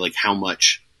will tell you like how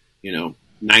much,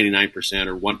 99%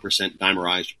 or 1%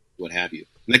 dimerized, what have you.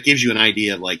 And that gives you an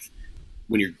idea of like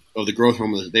of the growth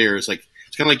hormone that's there. It's kind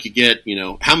of like you get,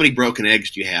 how many broken eggs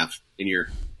do you have in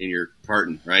your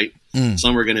carton, right?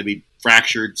 Some are going to be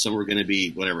fractured, some are going to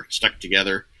be whatever, stuck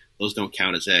together. Those don't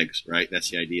count as eggs, right? That's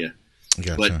the idea.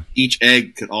 Gotcha. But each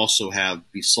egg could also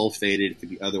be sulfated, it could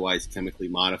be otherwise chemically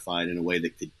modified in a way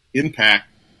that could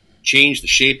change the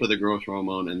shape of the growth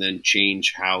hormone, and then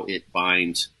change how it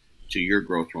binds to your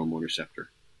growth hormone receptor,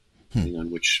 depending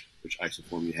on which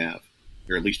isoform you have.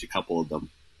 There are at least a couple of them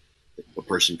that a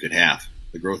person could have.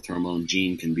 the growth hormone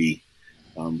gene can be,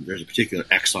 there's a particular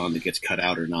exon that gets cut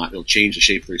out or not. It'll change the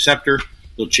shape of the receptor.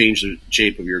 It'll change the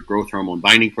shape of your growth hormone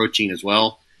binding protein as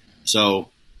well. So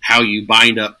how you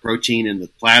bind up protein in the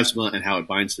plasma and how it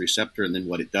binds the receptor and then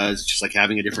what it does, it's just like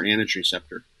having a different antigen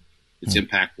receptor. Its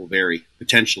impact will vary,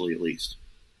 potentially at least.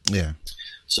 Yeah.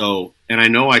 So, and I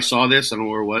know I saw this, I don't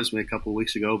know where it was, maybe a couple of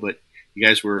weeks ago, but you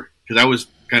guys were, because I was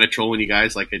kind of trolling you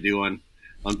guys like I do on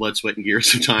Blood, Sweat, and Gear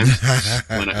sometimes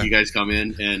when you guys come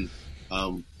in. And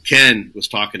Ken was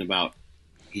talking about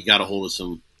he got a hold of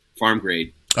some farm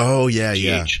grade. Oh, yeah, GH.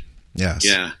 yeah. Yes.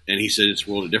 Yeah, and he said it's a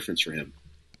world of difference for him,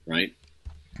 right?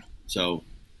 So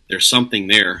there's something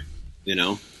there, you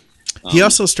know. He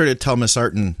also started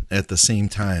telmisartan at the same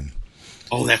time.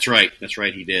 Oh, that's right. That's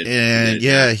right. He did. And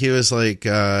he was like,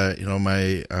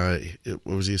 my,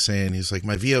 what was he saying? He's like,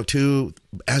 my VO2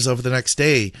 as of the next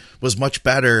day was much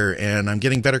better and I'm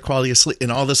getting better quality of sleep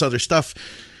and all this other stuff.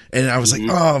 And I was like,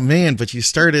 oh man, but you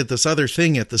started this other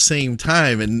thing at the same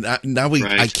time. And now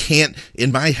I can't,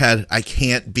 in my head, I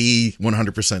can't be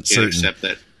 100% certain. Accept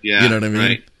that. Yeah. You know what I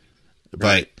mean?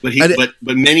 Right.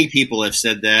 But many people have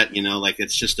said that, you know, like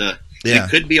it's just it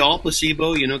could be all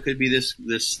placebo, you know, it could be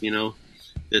this, you know,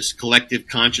 this collective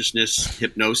consciousness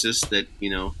hypnosis that, you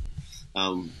know,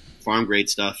 farm grade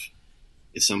stuff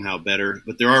is somehow better.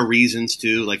 But there are reasons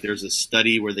too. Like there's a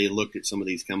study where they looked at some of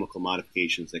these chemical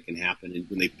modifications that can happen. And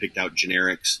when they picked out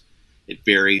generics, it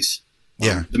varies.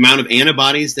 Yeah. The amount of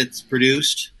antibodies that's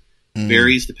produced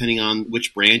varies depending on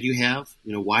which brand you have,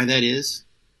 you know, why that is,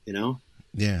 you know.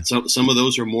 Yeah. So some of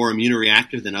those are more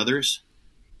immunoreactive than others.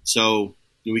 So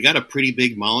we got a pretty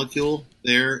big molecule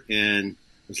there, and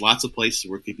there's lots of places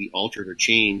where it could be altered or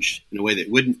changed in a way that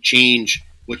wouldn't change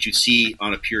what you see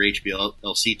on a pure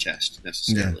HbA1c test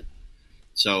necessarily. Yeah.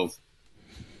 So,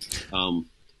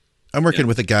 I'm working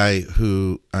with a guy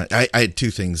who I had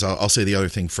two things. I'll say the other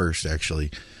thing first,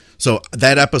 actually. So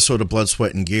that episode of Blood,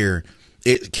 Sweat, and Gear,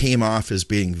 it came off as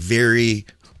being very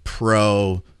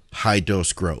pro high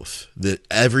dose growth. That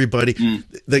everybody,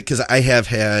 because I have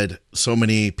had so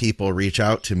many people reach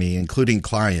out to me, including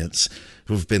clients,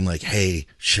 who've been like, hey,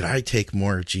 should I take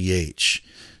more GH?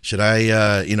 Should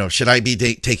I, should I be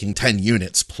taking 10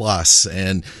 units plus?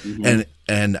 And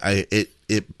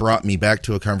it brought me back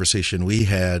to a conversation we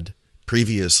had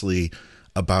previously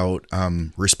about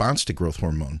response to growth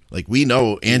hormone. Like we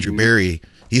know Andrew Berry,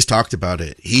 he's talked about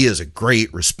it. He is a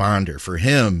great responder. For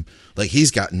him, like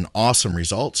he's gotten awesome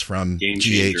results from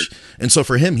GH. And so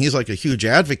for him, he's like a huge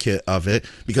advocate of it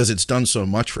because it's done so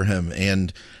much for him.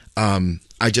 And I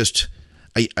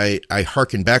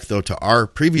hearken back though to our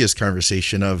previous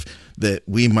conversation of that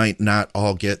we might not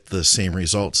all get the same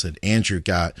results that Andrew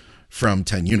got from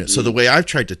 10 units. So the way I've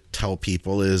tried to tell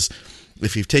people is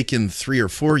if you've taken 3 or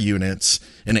 4 units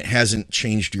and it hasn't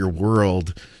changed your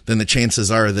world, then the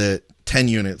chances are that 10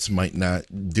 units might not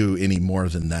do any more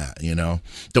than that, you know.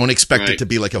 Don't expect it to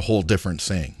be like a whole different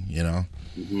thing, you know.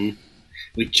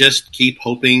 We just keep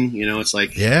hoping, you know, it's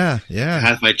like, God,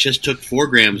 if I just took 4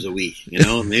 grams a week, you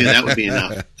know, maybe that would be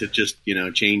enough to just, you know,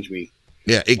 change me.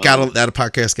 Yeah, that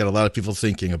podcast got a lot of people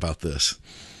thinking about this.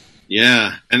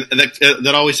 Yeah, and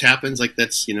that always happens. Like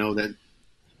that's, you know,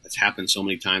 that's happened so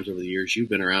many times over the years. You've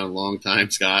been around a long time,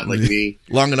 Scott, like me.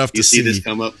 Long enough to see this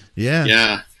come up.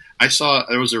 Yeah. I saw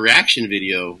there was a reaction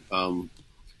video.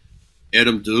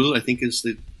 Adam Duhl, I think is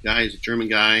the guy. He's a German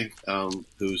guy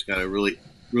who's got a really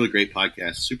great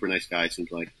podcast. Super nice guy,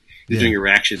 seems like. He's doing a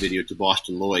reaction video to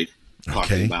Boston Lloyd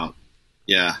talking about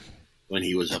when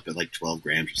he was up at like 12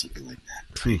 grams or something like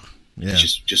that. Right? Yeah.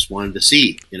 Just wanted to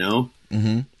see, you know.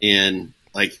 And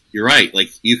like you're right, like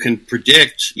you can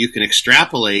predict, you can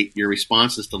extrapolate your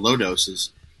responses to low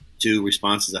doses to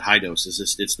responses at high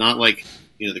doses. It's not like,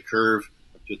 you know, the curve.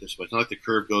 I'll do it this way. It's not like the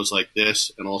curve goes like this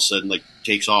and all of a sudden like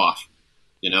takes off,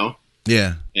 you know.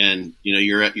 Yeah. And you know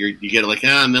you get like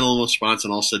minimal response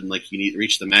and all of a sudden like you need to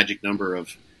reach the magic number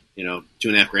of, you know,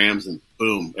 2.5 grams and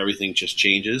boom, everything just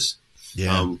changes.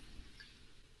 Yeah.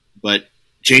 But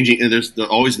changing, and there's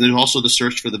also the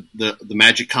search for the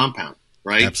magic compound,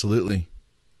 right? Absolutely.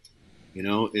 You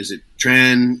know, is it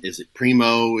Tren? Is it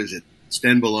Primo? Is it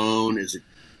Stenbolone? Is it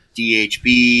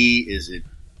DHB? Is it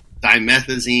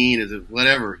dimethazine? Is it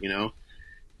whatever, you know?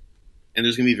 And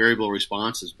there's going to be variable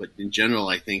responses, but in general,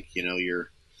 I think, you know,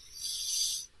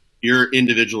 your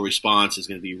individual response is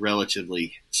going to be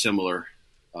relatively similar,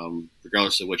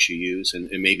 regardless of what you use, and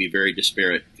it may be very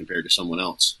disparate compared to someone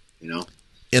else, you know?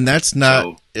 And that's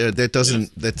not,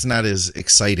 that's not as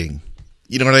exciting.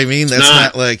 You know what I mean? That's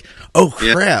not like, oh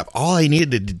crap, all I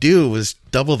needed to do was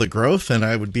double the growth and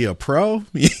I would be a pro,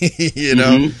 you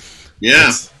know?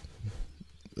 Yeah.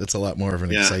 That's a lot more of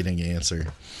an exciting answer.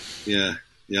 Yeah.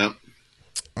 Yep.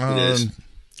 It is.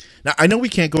 Now, I know we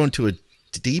can't go into a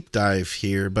deep dive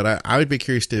here, but I would be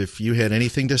curious if you had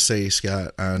anything to say,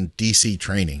 Scott, on DC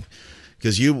training,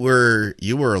 because you were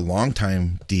a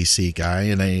longtime DC guy,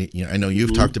 and I know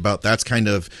you've talked about that's kind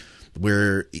of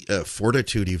where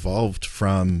Fortitude evolved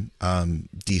from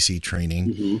DC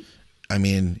training. I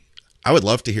mean, I would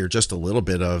love to hear just a little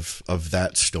bit of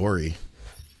that story.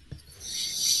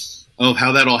 Oh,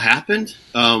 how that all happened?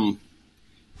 I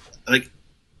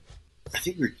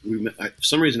think for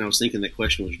some reason I was thinking that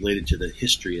question was related to the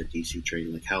history of DC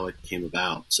training, like how it came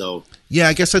about. So yeah,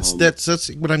 I guess that's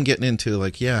what I'm getting into.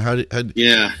 Like, yeah, how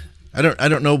yeah, I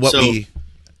don't know what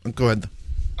go ahead.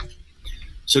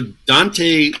 So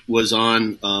Dante was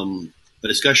on a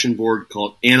discussion board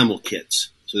called Animal Kits.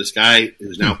 So this guy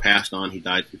who's now passed on, he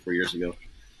died 3-4 years ago.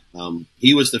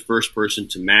 He was the first person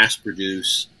to mass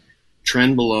produce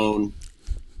Trenbolone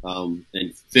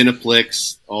and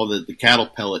Finaplex, all the cattle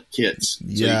pellet kits, so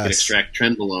you could extract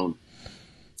Trenbolone.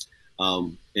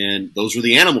 And those were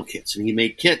the animal kits, and he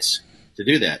made kits to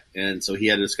do that. And so he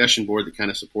had a discussion board that kind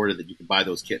of supported that you could buy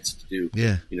those kits to do.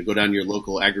 Yeah. Go down to your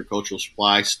local agricultural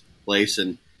supply place,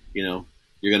 and you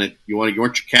want your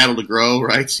cattle to grow,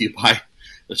 right? So you buy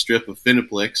a strip of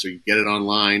Finaplex, or you get it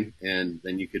online, and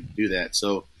then you could do that.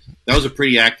 So that was a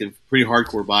pretty active, pretty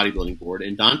hardcore bodybuilding board.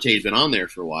 And Dante had been on there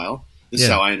for a while. This is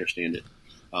how I understand it.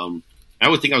 I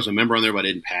would think I was a member on there, but I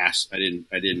didn't pass. I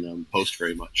didn't post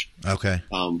very much. Okay.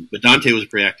 But Dante was a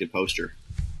pretty active poster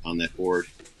on that board,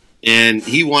 and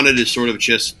he wanted to sort of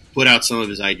just put out some of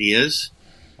his ideas.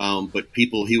 But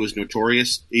he was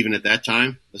notorious even at that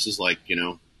time. This is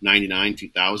 99,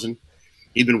 2000.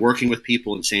 He'd been working with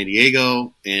people in San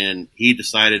Diego, and he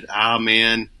decided,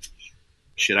 man,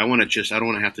 shit, I don't want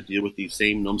to have to deal with these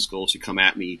same numbskulls who come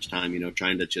at me each time,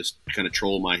 trying to just kind of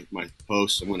troll my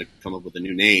posts. I'm going to come up with a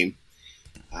new name.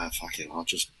 Fuck it, I'll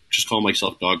just call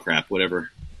myself Dog Crap,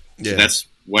 whatever. Yeah. So that's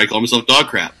why I call myself Dog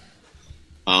Crap.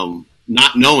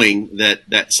 Not knowing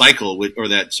that cycle,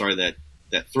 that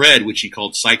thread, which he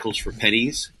called Cycles for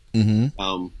Pennies.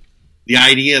 Mm-hmm. The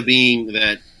idea being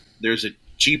that there's a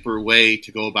cheaper way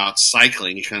to go about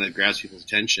cycling. It kind of grabs people's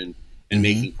attention and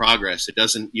making progress. You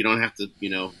don't have to,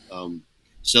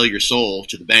 sell your soul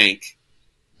to the bank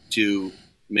to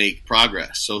make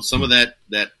progress. So some of that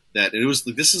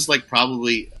this is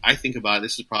probably, I think about it,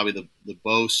 this is probably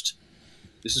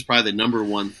this is probably the number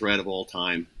one thread of all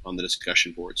time on the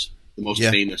discussion boards. The most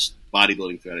famous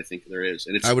bodybuilding thread I think there is.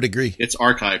 And I would agree. It's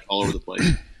archived all over the place.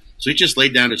 So he just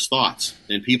laid down his thoughts,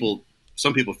 and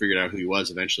some people figured out who he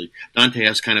was eventually. Dante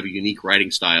has kind of a unique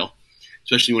writing style,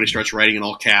 especially when he starts writing in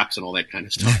all caps and all that kind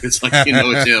of stuff. It's like,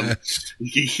 it's him.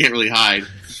 He can't really hide.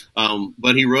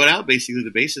 But he wrote out basically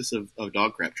the basis of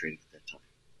dog crap training at that time.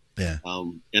 Yeah.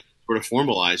 And sort of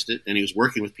formalized it, and he was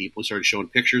working with people. He started showing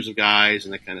pictures of guys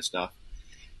and that kind of stuff.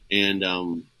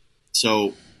 And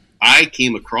so I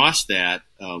came across that.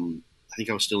 I think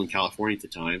I was still in California at the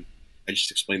time. I just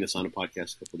explained this on a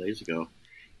podcast a couple of days ago.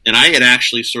 And I had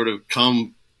actually sort of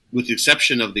come, with the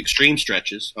exception of the extreme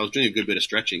stretches, I was doing a good bit of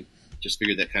stretching. Just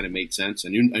figured that kind of made sense. I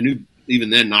knew even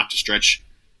then not to stretch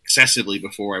excessively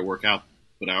before I work out,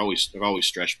 but I've always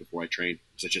stretched before I train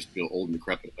because I just feel old and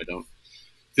decrepit if I don't.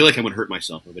 I feel like I'm going to hurt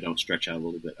myself if I don't stretch out a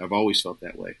little bit. I've always felt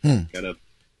that way.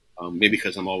 Maybe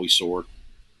because I'm always sore.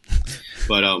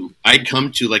 But I'd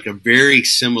come to a very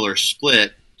similar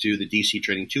split to the DC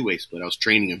training two-way split. I was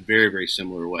training a very, very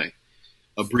similar way.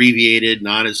 Abbreviated,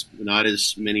 not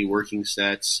as many working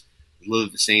sets, a little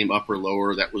the same upper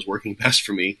lower. That was working best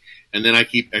for me. And then I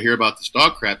hear about this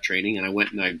dog crap training, and I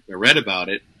went and I read about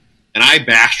it, and I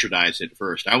bastardized it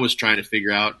first. I was trying to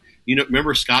figure out,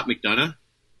 remember Scott McDonough?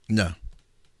 No.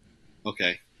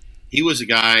 Okay. He was a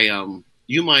guy, I'm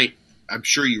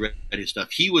sure you read his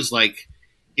stuff. He was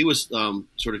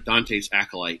sort of Dante's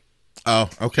acolyte. Oh,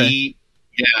 okay.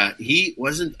 He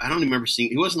wasn't, I don't remember seeing,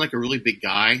 he wasn't like a really big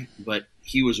guy, but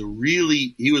he was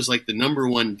like the number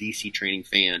one DC training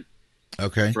fan.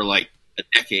 Okay. For a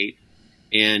decade.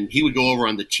 And he would go over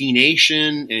on the T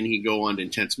Nation, and he'd go on to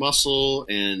Intense Muscle,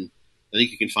 and I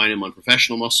think you can find him on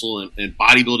Professional Muscle and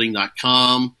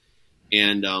bodybuilding.com.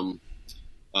 And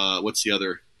what's the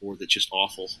other board that's just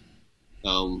awful?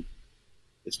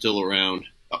 It's still around.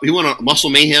 He went on Muscle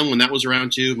Mayhem when that was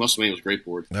around too. Muscle Mayhem was a great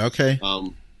board. Okay.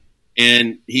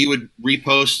 And he would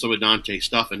repost some of Dante's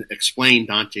stuff and explain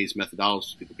Dante's methodology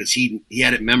to people because he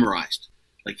had it memorized.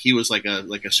 He was like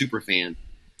a super fan.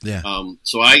 Yeah.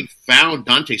 So I found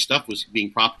Dante's stuff was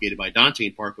being propagated by Dante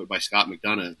in part, but by Scott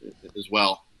McDonough as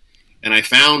well. And I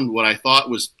found what I thought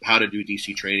was how to do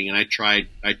DC training, and I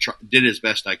did as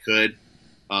best I could.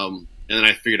 and then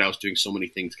I figured I was doing so many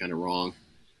things kind of wrong.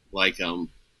 Like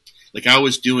I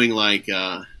was doing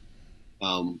I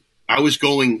was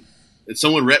going, and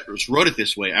someone wrote it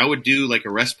this way. I would do like a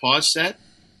rest pause set.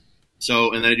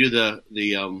 So, and then I do the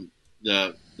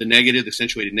negative, the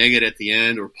accentuated negative at the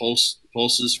end, or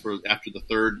pulses for after the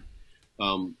third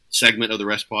segment of the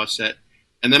rest pause set.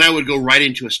 And then I would go right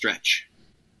into a stretch.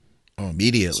 Oh,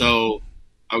 immediately. So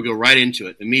I would go right into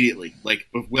it immediately, like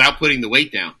without putting the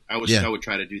weight down. I would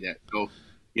try to do that. So,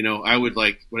 I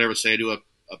would say I do a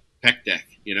pec deck,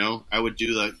 I would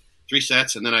do the 3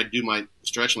 sets, and then I'd do my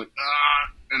stretch. I'm like,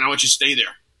 and I want you to stay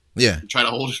there. Yeah. And try to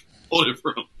hold it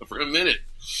for a minute.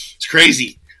 It's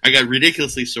crazy. I got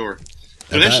ridiculously sore.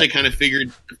 But eventually, I kind of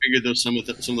figured some of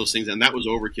those things, and that was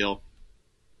overkill.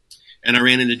 And I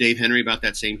ran into Dave Henry about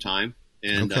that same time,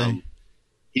 and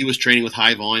he was training with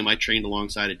high volume. I trained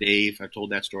alongside of Dave. I've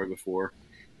told that story before,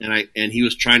 and he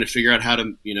was trying to figure out how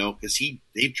to, because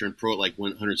Dave turned pro at like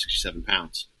 167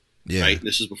 pounds. Yeah. Right.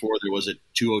 This is before there was a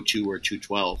 202 or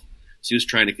 212. So he was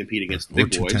trying to compete against the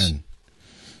big boys.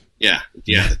 Yeah,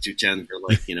 the 210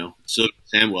 are so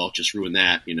Samwell just ruined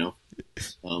that,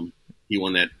 He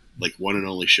won that like one and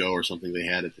only show or something they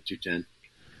had at the 210.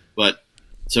 But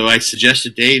so I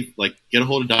suggested Dave get a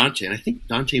hold of Dante, and I think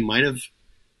Dante might have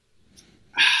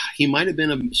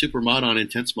been a supermod on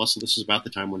Intense Muscle. This is about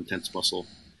the time when Intense Muscle,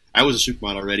 I was a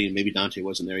supermod already, and maybe Dante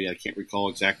wasn't there yet. I can't recall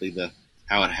exactly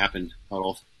how it happened, how it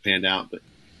all panned out, but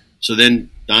so then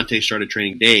Dante started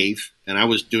training Dave, and I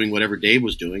was doing whatever Dave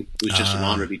was doing. It was just an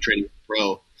honor to be training with a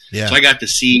pro. Yeah. So I got to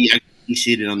see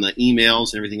it on the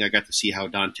emails and everything. I got to see how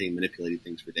Dante manipulated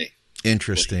things for Dave.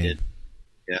 Interesting.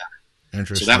 Yeah.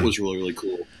 Interesting. So that was really, really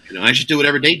cool. I just did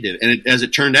whatever Dave did. And as it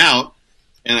turned out,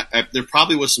 and there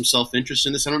probably was some self-interest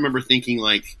in this. I don't remember thinking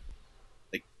I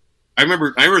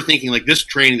remember thinking this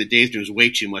training that Dave's doing is way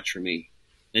too much for me.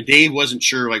 And Dave wasn't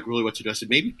sure really what to do. I said,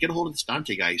 maybe get a hold of this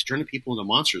Dante guy. He's turning people into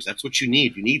monsters. That's what you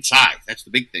need. You need size. That's the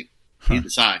big thing. You need the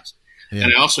size. Yeah.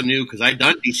 And I also knew, because I'd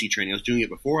done DC training, I was doing it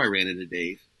before I ran into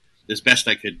Dave, as best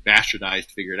I could bastardize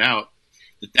to figure it out,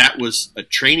 that was a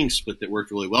training split that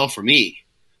worked really well for me.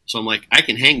 So I'm like, I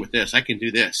can hang with this. I can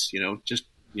do this, just,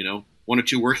 1 or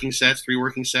 2 working sets, 3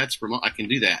 working sets per month. I can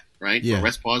do that, right? Yeah. For a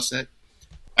rest pause set.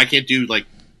 I can't do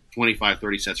 25,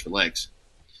 30 sets for legs.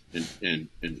 And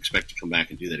expect to come back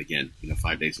and do that again,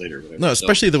 5 days later or whatever. No,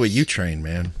 especially the way you train,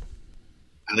 man.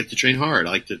 I like to train hard.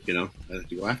 I like to go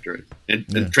after it.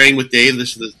 And train with Dave,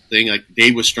 this is the thing,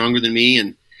 Dave was stronger than me,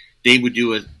 and Dave would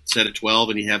do a set of 12,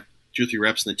 and he'd have 2 or 3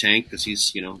 reps in the tank because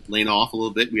he's, laying off a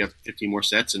little bit. We have 15 more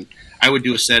sets, and I would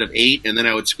do a set of 8, and then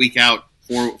I would squeak out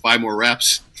 4 or 5 more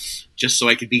reps just so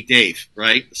I could beat Dave,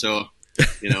 right? So,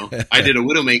 I did a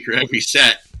Widowmaker every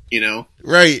set.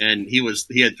 Right. And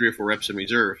he had 3 or 4 reps in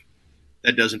reserve.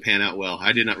 That doesn't pan out well.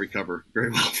 I did not recover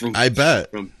very well from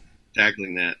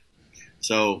tackling that.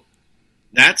 So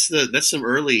that's some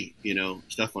early,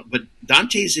 stuff. But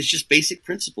Dante's is just basic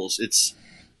principles. It's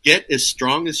get as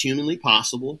strong as humanly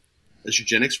possible, as your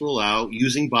genetics will allow,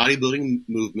 using bodybuilding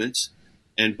movements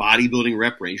and bodybuilding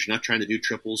rep range. You're not trying to do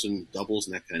triples and doubles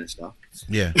and that kind of stuff.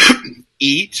 Yeah.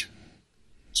 Eat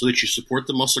so that you support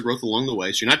the muscle growth along the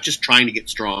way. So you're not just trying to get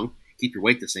strong, keep your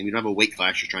weight the same. You don't have a weight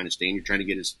class you're trying to stay in. You're trying to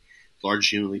get as large as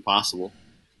humanly possible.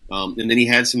 And then he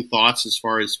had some thoughts as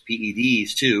far as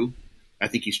PEDs too. I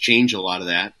think he's changed a lot of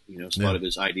that, a lot of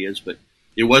his ideas, but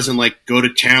it wasn't go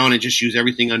to town and just use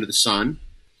everything under the sun.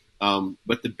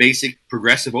 But the basic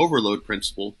progressive overload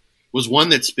principle was one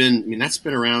that's been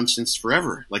around since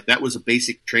forever. That was a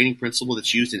basic training principle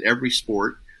that's used in every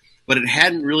sport, but it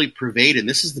hadn't really pervaded. And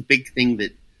this is the big thing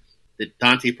that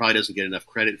Dante probably doesn't get enough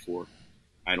credit for,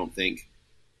 I don't think.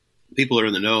 People that are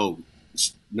in the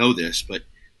know this, but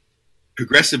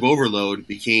progressive overload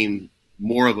became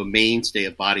more of a mainstay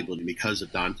of bodybuilding because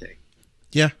of Dante.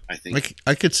 Yeah, I think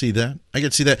I could see that.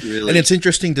 Really? And it's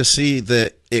interesting to see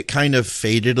that it kind of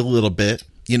faded a little bit.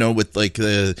 With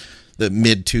the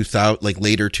mid 2000,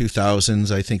 later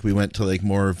 2000s. I think we went to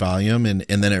more volume, and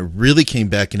then it really came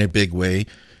back in a big way.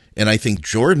 And I think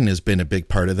Jordan has been a big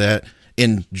part of that.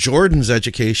 In Jordan's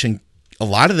education, a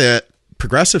lot of that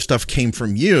progressive stuff came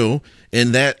from you,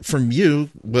 and that from you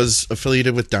was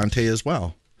affiliated with Dante as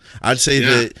well. I'd say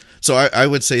that. So I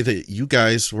would say that you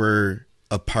guys were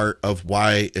a part of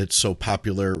why it's so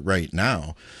popular right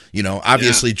now.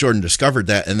 Obviously Jordan discovered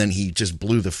that, and then he just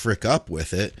blew the frick up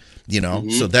with it.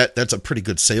 So that's a pretty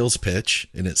good sales pitch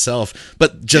in itself.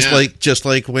 But just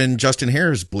like when Justin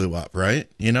Harris blew up, right?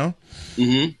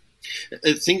 Mm-hmm.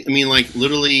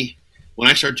 Literally, when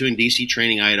I started doing DC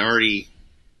training, I'd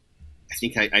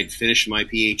finished my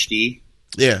PhD.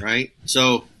 Yeah. Right.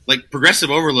 So progressive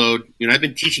overload, I've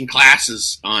been teaching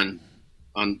classes on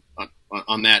on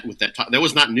that with that. That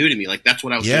was not new to me. Like that's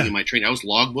what I was doing in my training. I was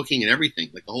logbooking and everything.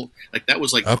 Like the whole, like that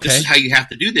was like, this is how you have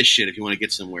to do this shit if you want to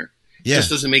get somewhere. Yeah. It just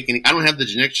doesn't make any. I don't have the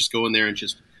genetics just go in there and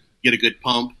just get a good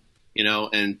pump, you know,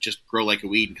 and just grow like a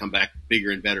weed and come back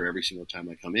bigger and better every single time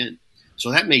I come in.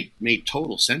 So that made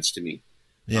total sense to me.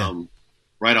 Yeah.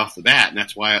 Right off the bat, and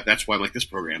that's why I'm like, this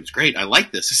program is great. I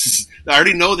like this. I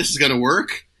already know this is going to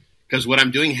work because what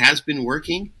I'm doing has been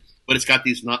working, but it's got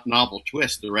these novel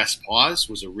twists. The rest pause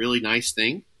was a really nice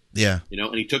thing. Yeah, you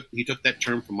know, and he took that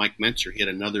term from Mike Mentzer. He had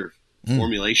another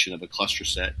formulation of a cluster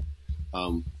set,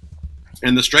 and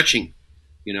the stretching,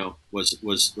 you know,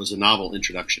 was a novel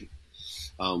introduction.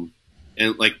 And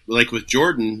like with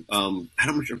Jordan, I'm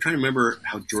trying to remember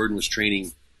how Jordan was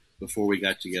training before we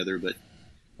got together, but.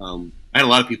 I had a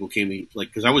lot of people came to me, like,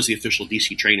 because I was the official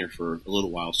DC trainer for a little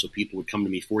while, so people would come to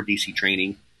me for DC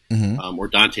training, or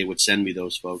Dante would send me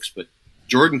those folks. But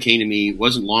Jordan came to me,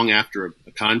 wasn't long after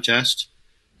a contest.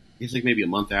 It was like maybe a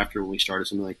month after when we started,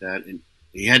 something like that. And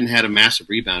he hadn't had a massive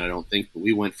rebound, I don't think, but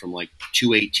we went from like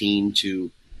 218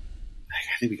 to,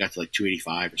 I think we got to like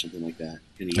 285 or something like that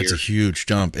in a year. That's a huge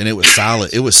jump, and it was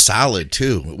solid. It was solid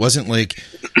too. It wasn't like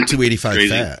 285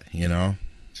 fat, you know.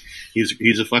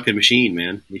 He's a fucking machine,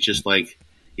 man. He was like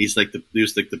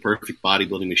the perfect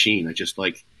bodybuilding machine. I just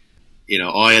like, you know,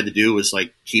 all I had to do was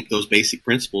like keep those basic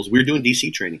principles. We were doing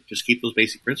DC training, just keep those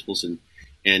basic principles,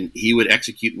 and he would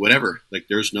execute whatever. Like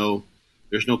there's no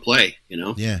play, you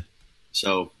know. Yeah.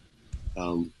 So,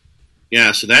 so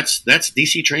that's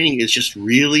DC training is just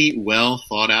really well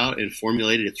thought out and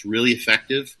formulated. It's really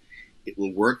effective. It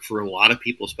will work for a lot of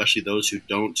people, especially those who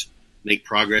don't make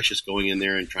progress just going in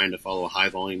there and trying to follow a high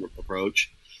volume approach.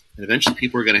 And eventually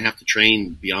people are going to have to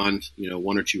train beyond, you know,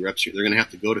 1 or 2 reps. They're going to have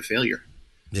to go to failure.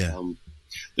 Yeah.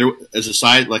 There, as a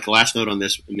side, like a last note on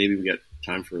this, maybe we got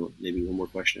time for maybe one more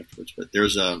question afterwards, but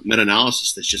there's a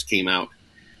meta-analysis that just came out,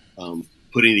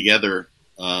 putting together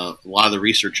a lot of the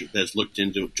research that's looked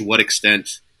into to what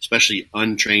extent, especially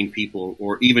untrained people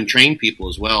or even trained people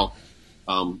as well,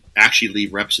 actually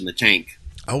leave reps in the tank.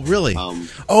 Oh, really?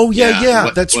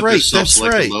 That's what right. That's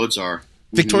right. Loads are.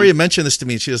 Victoria mentioned this to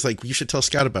me, and she was like, "You should tell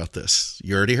Scott about this."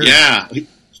 You already heard? Yeah,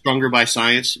 Stronger by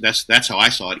Science. That's how I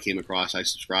saw it. Came across. I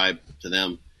subscribed to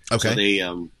them. Okay. So they, I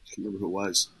can't remember who it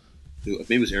was.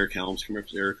 Maybe it was Eric Helms. I can't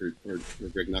remember if it was Eric or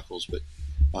Greg Knuckles. But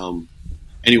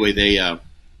anyway, they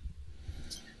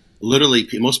literally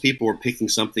most people were picking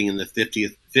something in the 50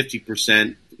 to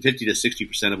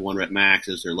 60% of 1 rep max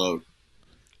as their load.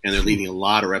 And they're leaving a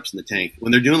lot of reps in the tank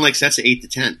when they're doing like sets of 8 to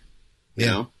 10, you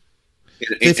know,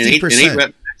 50%, 8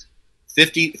 rep,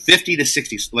 50 to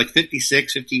 60, like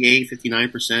 56, 58,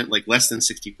 59%, like less than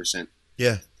 60%.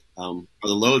 Yeah. For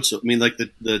the load. So, I mean, like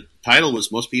the title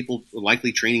was most people were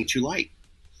likely training too light.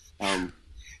 And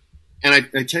I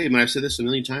tell you, man, I've said this a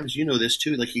million times, you know this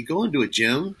too, like you go into a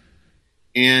gym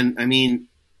and I mean,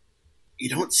 you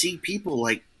don't see people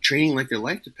like training like their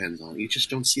life depends on it. You just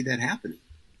don't see that happening.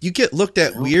 You get looked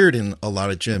at weird in a lot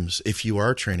of gyms if you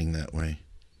are training that way.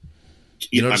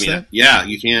 You notice that? Yeah,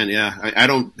 you can. Yeah, I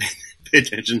don't pay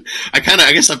attention.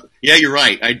 Yeah, you're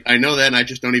right. I know that, and I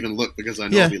just don't even look because I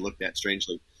know I'll be looked at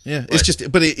strangely. Yeah,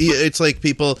 but it's like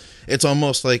people. It's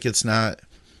almost like it's not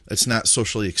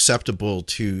socially acceptable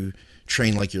to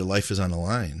train like your life is on the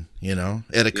line. You know,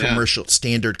 at a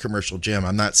standard commercial gym.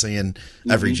 I'm not saying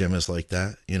every gym is like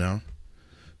that. You know.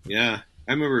 Yeah.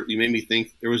 I remember you made me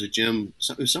think there was a gym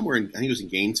somewhere I think it was in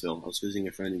Gainesville. I was visiting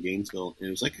a friend in Gainesville, and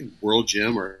it was like a World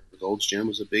Gym or Gold's Gym. It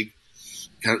was a big,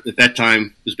 at that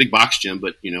time, it was a big box gym,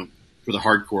 but, you know, for the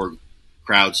hardcore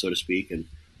crowd, so to speak. And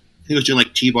I think it was doing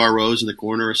like T-bar rows in the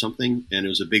corner or something, and it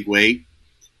was a big weight.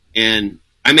 And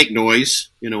I make noise,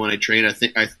 you know, when I train. I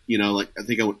think I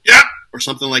went, yeah, or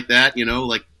something like that, you know,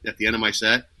 like at the end of my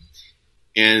set.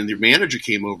 And the manager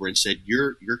came over and said,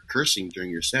 "You're cursing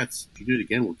during your sets. If you do it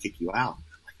again, we'll kick you out."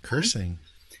 Like, cursing.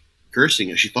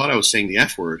 And she thought I was saying the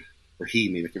F word, or he,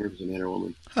 maybe I can't remember if it was a man or a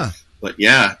woman. Huh. But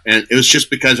yeah, and it was just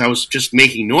because I was just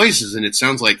making noises, and it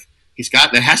sounds like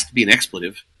that has to be an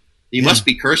expletive. He must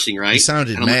be cursing, right? He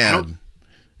sounded mad.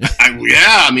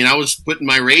 I mean, I was putting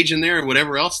my rage in there or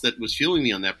whatever else that was fueling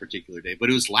me on that particular day, but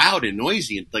it was loud and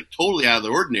noisy and like totally out of the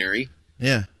ordinary.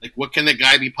 Yeah. Like, what can that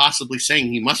guy be possibly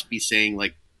saying? He must be saying,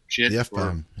 like, shit. The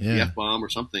F-bomb. The F-bomb or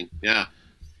something. Yeah.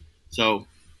 So,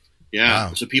 yeah.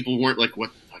 Wow. So people weren't like,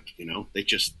 what, you know, they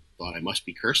just thought I must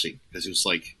be cursing because it was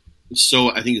like,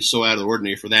 I think it's so out of the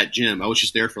ordinary for that gym. I was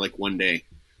just there for like one day.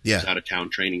 Yeah. I was out of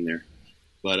town training there.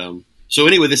 But, so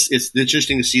anyway, it's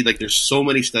interesting to see, like, there's so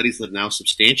many studies that now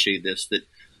substantiate this, that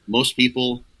most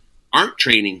people aren't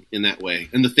training in that way.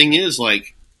 And the thing is,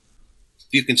 like,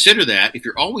 if you consider that, if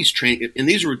you're always trained, and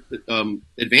these were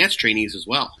advanced trainees as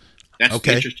well. That's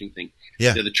the interesting thing.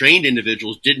 Yeah. The trained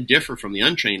individuals didn't differ from the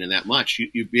untrained in that much.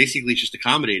 You basically just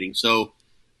accommodating. So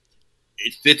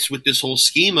it fits with this whole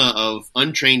schema of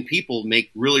untrained people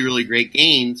make really, really great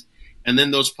gains, and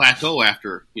then those plateau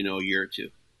after, a year or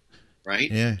two,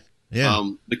 right? Yeah,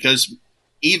 yeah. Because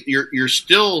you're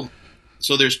still –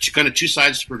 so there's kind of two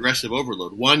sides to progressive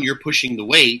overload. One, you're pushing the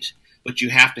weight, but you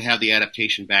have to have the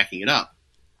adaptation backing it up.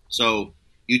 So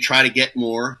you try to get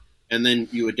more, and then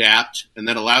you adapt, and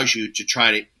that allows you to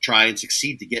try and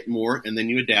succeed to get more, and then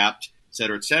you adapt, et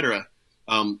cetera, et cetera.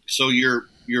 So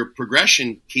your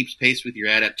progression keeps pace with your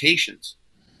adaptations.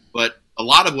 But a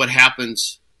lot of what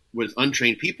happens with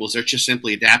untrained people is they're just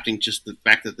simply adapting just the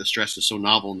fact that the stress is so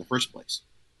novel in the first place.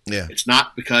 Yeah. It's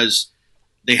not because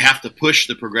they have to push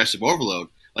the progressive overload.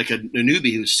 Like a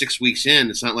newbie who's 6 weeks in,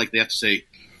 it's not like they have to say,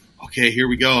 okay, here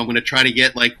we go. I'm going to try to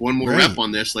get like one more rep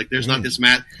on this. Like there's not this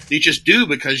math. You just do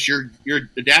because you're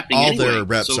adapting all anyway. Their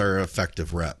reps are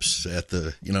effective reps at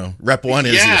the, rep one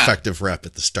is the effective rep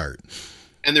at the start.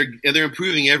 And they're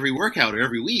improving every workout or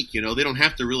every week. They don't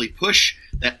have to really push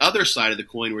that other side of the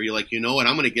coin where you're like, what,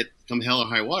 I'm going to get, come hell or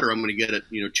high water, I'm going to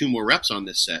get 2 more reps on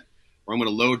this set, or I'm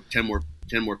going to load 10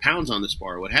 more pounds on this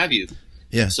bar, what have you.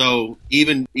 Yeah. So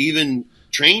even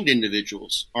trained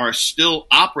individuals are still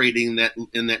operating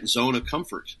in that zone of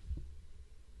comfort,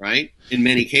 right? In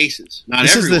many cases, not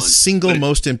this everyone. This is the single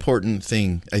most important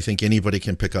thing I think anybody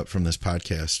can pick up from this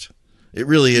podcast. It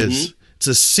really is. Mm-hmm. It's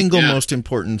a single most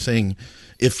important thing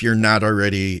if you're not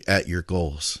already at your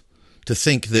goals. To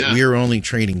think that we are only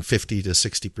training 50 to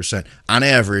 60% on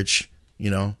average,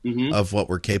 of what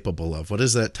we're capable of. What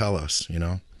does that tell us?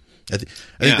 I think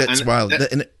that's wild.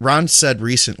 And Ron said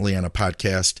recently on a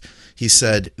podcast, he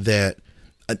said that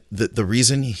the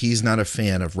reason he's not a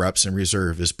fan of reps in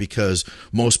reserve is because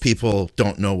most people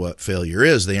don't know what failure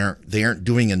is. They aren't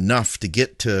doing enough to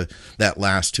get to that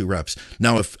last 2 reps.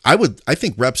 Now, I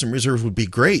think reps in reserve would be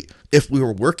great if we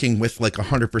were working with like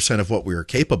 100% of what we were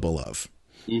capable of.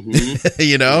 Mm-hmm.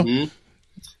 Mm-hmm.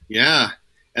 Yeah.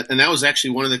 And that was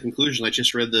actually one of the conclusions. I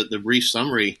just read the brief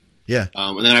summary. Yeah.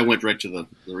 And then I went right to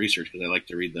the research because I like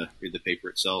to read the paper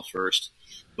itself first.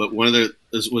 But one of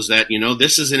was that,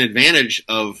 this is an advantage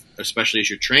of, especially as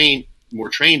you're more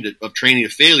trained of training to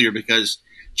failure, because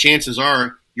chances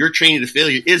are your training to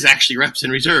failure is actually reps in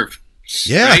reserve.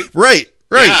 Yeah. Right.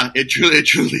 Yeah, it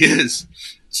truly is.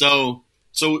 So,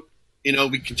 we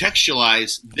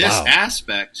contextualize this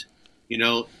aspect,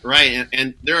 right.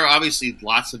 And there are obviously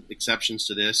lots of exceptions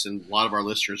to this. And a lot of our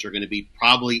listeners are going to be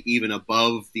probably even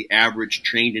above the average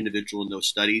trained individual in those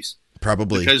studies.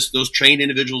 Probably. Because those trained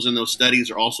individuals in those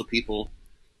studies are also people,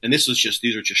 and these are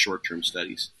just short-term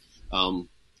studies.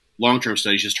 Long-term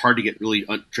studies, just hard to get really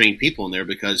trained people in there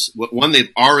because, one,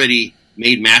 they've already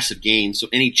made massive gains, so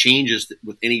any changes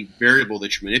with any variable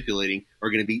that you're manipulating are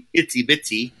going to be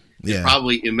itsy-bitsy,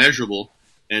 probably immeasurable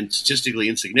and statistically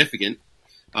insignificant.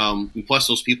 And plus,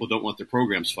 those people don't want their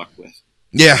programs fucked with.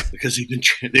 Yeah. Because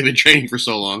they've been training for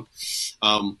so long.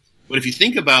 But if you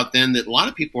think about then that a lot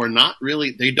of people are not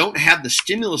really, they don't have the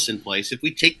stimulus in place. If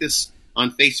we take this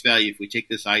on face value, if we take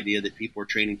this idea that people are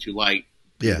training too light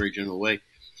in a very general way,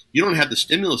 you don't have the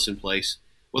stimulus in place.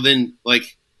 Well, then,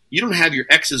 you don't have your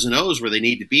X's and O's where they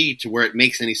need to be to where it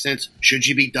makes any sense. Should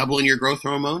you be doubling your growth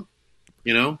hormone?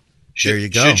 There you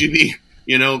go. Should you be,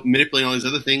 manipulating all these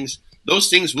other things? Those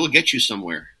things will get you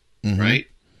somewhere, right?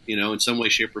 In some way,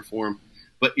 shape, or form.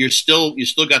 But you still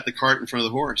got the cart in front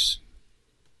of the horse.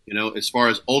 As far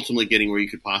as ultimately getting where you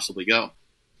could possibly go.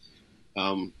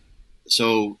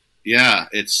 So yeah,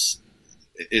 it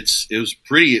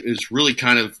was really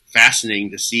kind of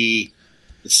fascinating to see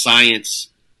the science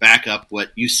back up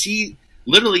what you see.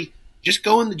 Literally, just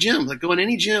go in the gym, go in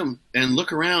any gym and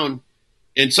look around.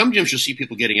 In some gyms, you'll see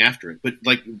people getting after it, but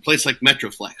like a place like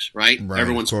Metroflex, right?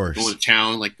 Everyone's going to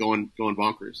town, going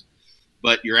bonkers.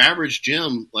 But your average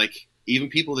gym, even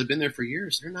people that've been there for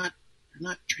years, they're not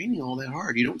training all that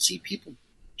hard. You don't see people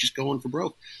just going for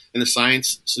broke. And the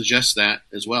science suggests that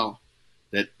as well.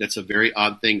 That's a very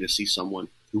odd thing to see someone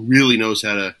who really knows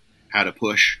how to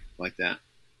push like that.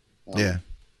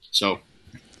 So,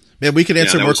 man, we could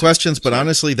answer more questions, but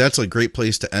honestly, that's a great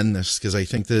place to end this because I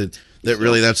think that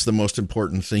really that's the most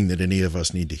important thing that any of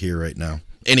us need to hear right now.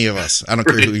 Any of us. I don't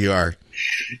care who you are.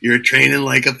 You're training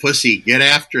like a pussy. Get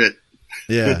after it.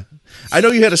 Yeah. I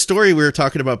know you had a story we were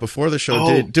talking about before the show.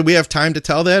 Oh. Did we have time to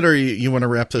tell that, or you want to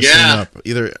wrap this thing up?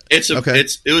 Either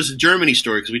it was a Germany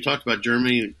story because we talked about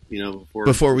Germany,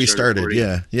 before we started.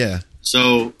 Recording. Yeah.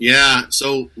 So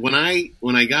when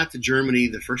I got to Germany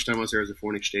the first time I was there as a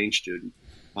foreign exchange student,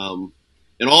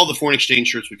 and all the foreign exchange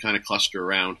shirts would kind of cluster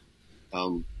around.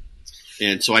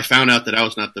 And so I found out that I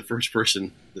was not the first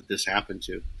person that this happened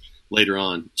to later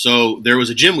on. So there was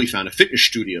a gym we found, a fitness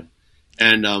studio.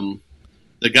 And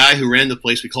the guy who ran the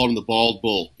place, we called him the Bald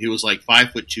Bull. He was like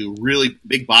 5'2", really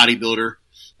big bodybuilder.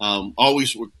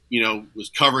 Always,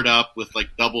 was covered up with like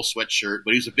double sweatshirt,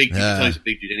 but he was a big dude. He's a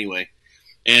big dude anyway.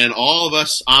 And all of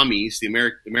us Amis, the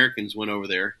Americans, went over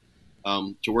there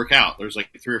to work out. There was like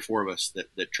 3 or 4 of us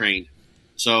that trained.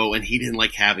 So, and he didn't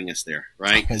like having us there,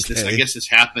 right? Okay. I guess this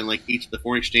happened like each of the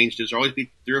foreign exchange. There's always be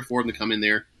 3 or 4 of them to come in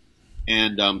there,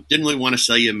 and didn't really want to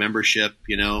sell you a membership,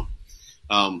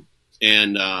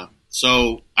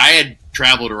 So I had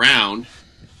traveled around,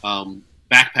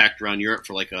 backpacked around Europe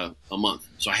for like a month.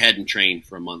 So I hadn't trained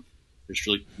for a month. It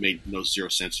really made zero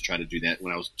sense to try to do that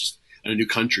when I was just in a new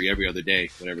country every other day,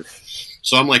 whatever.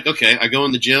 So I'm like, okay, I go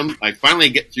in the gym. I finally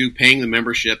get through paying the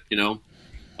membership,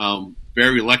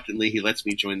 very reluctantly, he lets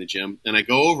me join the gym. And I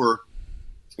go over,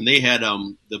 and they had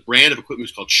the brand of equipment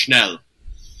was called Schnell.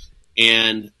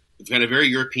 And it's kind of very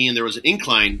European. There was an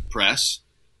incline press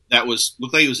that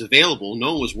looked like it was available.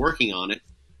 No one was working on it.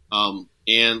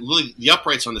 And really, the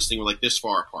uprights on this thing were like this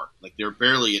far apart. Like they're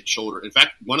barely at shoulder. In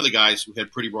fact, one of the guys who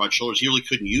had pretty broad shoulders, he really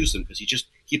couldn't use them because he just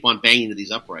keep on banging into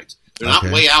these uprights. They're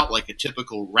not way out like a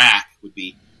typical rack would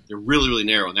be. They're really, really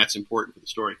narrow, and that's important for the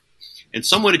story. And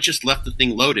someone had just left the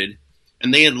thing loaded,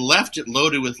 and they had left it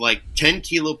loaded with like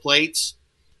 10-kilo plates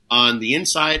on the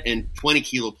inside and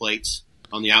 20-kilo plates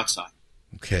on the outside.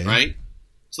 Okay. Right?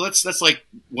 So that's like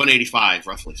 185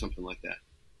 roughly, something like that.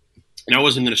 And I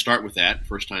wasn't going to start with that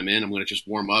first time in. I'm going to just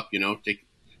warm up, not going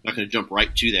to jump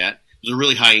right to that. It was a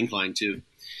really high incline too.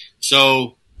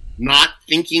 So not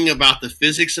thinking about the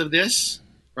physics of this,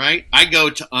 right? I go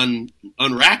to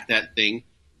unrack that thing,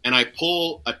 and I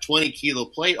pull a 20-kilo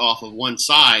plate off of one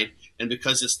side, and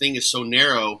because this thing is so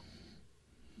narrow,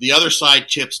 the other side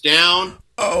tips down.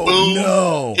 Oh, boom,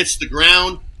 no. hits the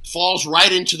ground, falls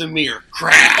right into the mirror.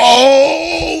 Crash!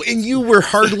 Oh, and you were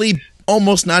hardly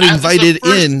almost not invited in. That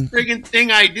was the first friggin'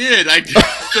 thing I did.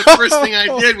 The first thing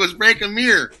I did was break a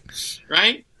mirror,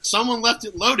 right? Someone left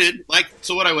it loaded.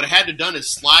 So what I would have had to done is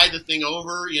slide the thing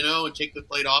over, and take the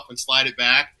plate off and slide it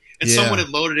back. And someone had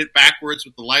loaded it backwards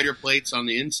with the lighter plates on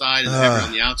the inside and the heavier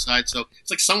on the outside. So it's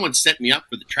like someone set me up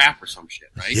for the trap or some shit,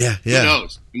 right? Yeah. Who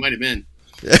knows? It might have been.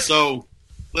 So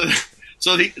the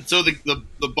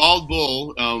Bald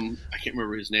Bull, I can't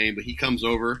remember his name, but he comes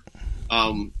over,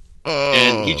 and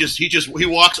he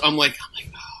walks. I'm like,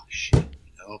 oh shit,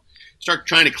 Start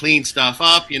trying to clean stuff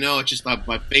up, it's just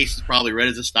my face is probably red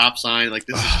as a stop sign. Like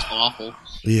this is just awful.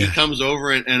 Yeah. He comes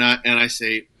over and I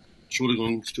say,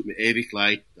 Entschuldigung, es tut mir ewig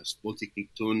leid, das wollte ich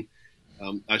nicht tun.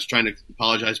 I was trying to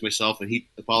apologize myself, and he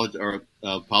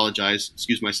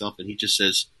excuse myself, and he just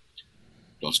says,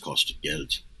 "Das kostet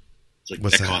Geld." It's like,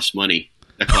 that costs money.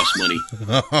 That costs money.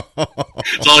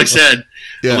 That's all he said.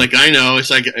 Yeah. I'm like, I know.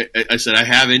 It's like I said, I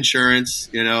have insurance,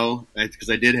 because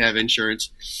I did have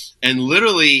insurance, and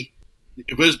literally,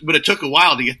 but it took a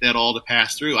while to get that all to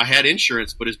pass through. I had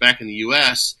insurance, but it's back in the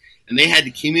U.S., and they had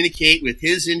to communicate with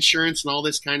his insurance and all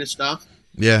this kind of stuff.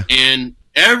 Yeah. And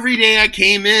every day I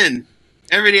came in,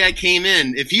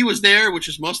 if he was there, which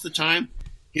was most of the time,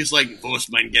 he's like, "Wo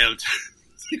ist mein Geld?"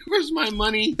 Where's my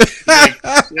money?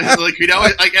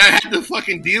 I had to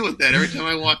fucking deal with that every time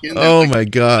I walk in there. Oh my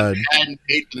God. I hadn't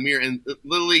paid for the mirror. And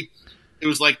literally, it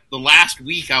was like the last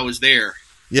week I was there.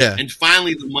 Yeah. And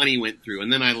finally the money went through.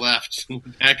 And then I left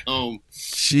back home.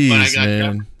 Jeez,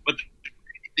 man. But the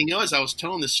thing was, I was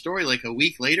telling this story like a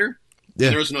week later. Yeah.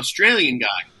 And there was an Australian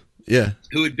guy. Yeah.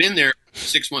 Who had been there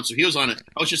 6 months. So he was on it.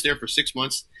 I was just there for 6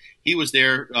 months. He was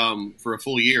there for a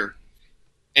full year.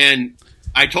 And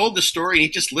I told the story, and he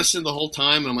just listened the whole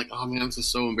time. And I'm like, oh man, this is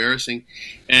so embarrassing.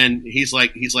 And he's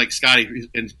like, Scotty,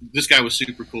 and this guy was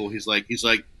super cool. He's like,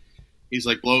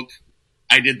 bloke,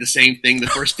 I did the same thing the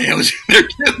first day I was there.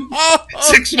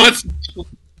 6 months.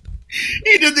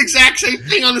 He did the exact same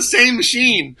thing on the same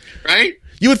machine, right?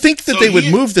 You would think that they would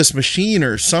move this machine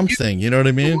or something. You know what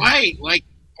I mean? Right. Like,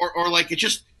 or like it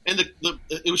just, and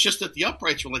it was just that the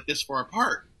uprights were like this far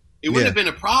apart. It wouldn't have been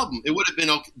a problem. It would have been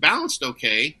balanced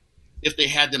okay if they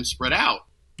had them spread out.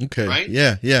 Okay. Right?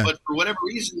 Yeah. But for whatever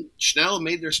reason, Schnell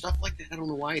made their stuff like that. I don't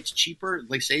know why. It's cheaper.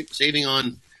 Like saving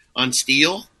on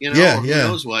steel, or who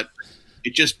knows what.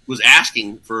 It just was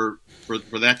asking for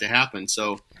that to happen.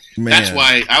 So that's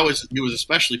why he was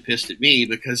especially pissed at me,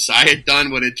 because I had done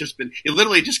what had just been, it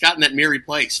literally just gotten that mirror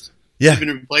replaced. Yeah. It's been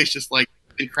replaced, just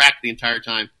been cracked the entire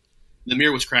time. The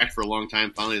mirror was cracked for a long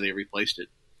time. Finally, they replaced it.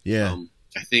 Yeah.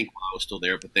 I think, while I was still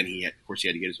there. But then of course, he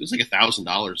had to get it was like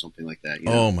 $1,000 or something like that.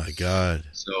 Oh my God!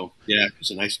 So yeah, it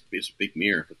was a big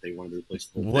mirror, but they wanted to replace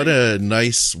the whole What thing. a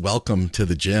nice welcome to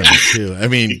the gym too. I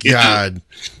mean, Yeah. God,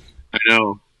 I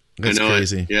know. that's I know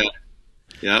crazy. Yeah.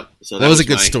 Yeah. So that was a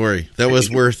good story. That was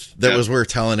worth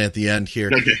telling at the end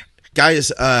here. Okay.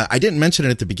 Guys, I didn't mention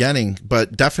it at the beginning,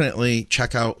 but definitely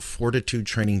check out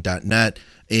fortitudetraining.net.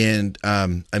 And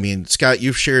I mean, Scott,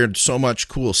 you've shared so much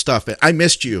cool stuff. I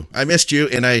missed you,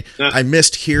 and I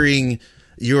missed hearing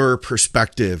your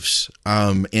perspectives.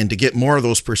 And to get more of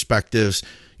those perspectives,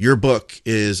 your book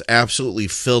is absolutely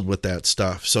filled with that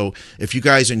stuff. So if you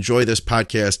guys enjoy this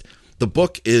podcast, the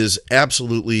book is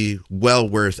absolutely well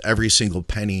worth every single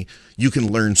penny. You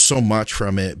can learn so much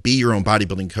from it. Be Your Own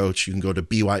Bodybuilding Coach. You can go to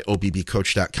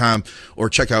byobbcoach.com or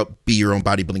check out Be Your Own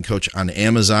Bodybuilding Coach on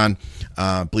Amazon.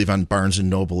 I believe on Barnes &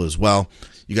 Noble as well.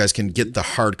 You guys can get the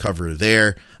hardcover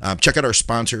there. Check out our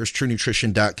sponsors,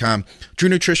 TrueNutrition.com. True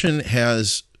Nutrition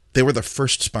they were the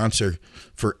first sponsor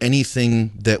for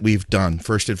anything that we've done.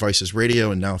 First Advice is Radio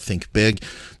and now Think Big.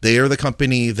 They are the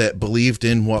company that believed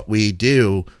in what we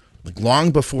do long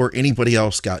before anybody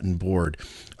else got on board.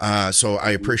 So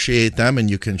I appreciate them, and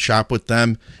you can shop with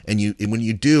them. And when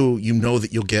you do, you know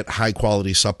that you'll get high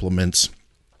quality supplements.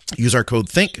 Use our code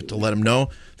THINK to let them know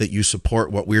that you support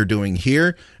what we're doing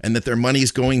here and that their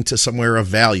money's going to somewhere of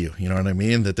value. You know what I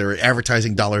mean? That their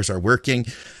advertising dollars are working.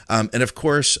 And of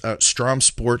course, Strom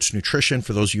Sports Nutrition,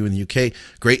 for those of you in the UK,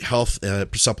 great health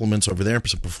supplements over there,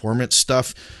 some performance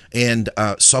stuff, and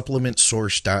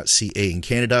supplementsource.ca in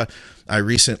Canada. I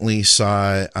recently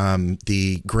saw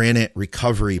the Granite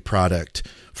Recovery product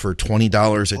for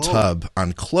 $20 a tub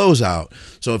on closeout.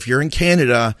 So if you're in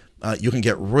Canada, you can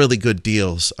get really good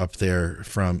deals up there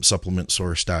from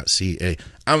supplementsource.ca.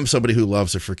 I'm somebody who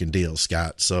loves a freaking deal,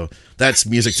 Scott. So that's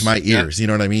music to my ears. You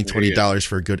know what I mean? $20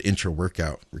 for a good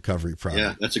intra-workout recovery product.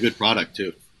 Yeah, that's a good product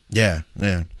too. Yeah.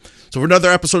 So for another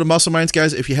episode of Muscle Minds,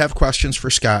 guys, if you have questions for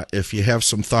Scott, if you have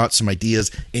some thoughts, some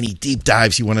ideas, any deep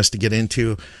dives you want us to get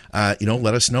into,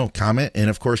 let us know. Comment. And,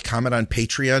 of course, comment on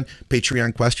Patreon.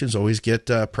 Patreon questions always get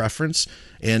preference.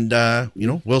 And,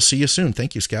 we'll see you soon.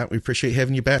 Thank you, Scott. We appreciate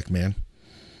having you back, man.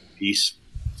 Peace.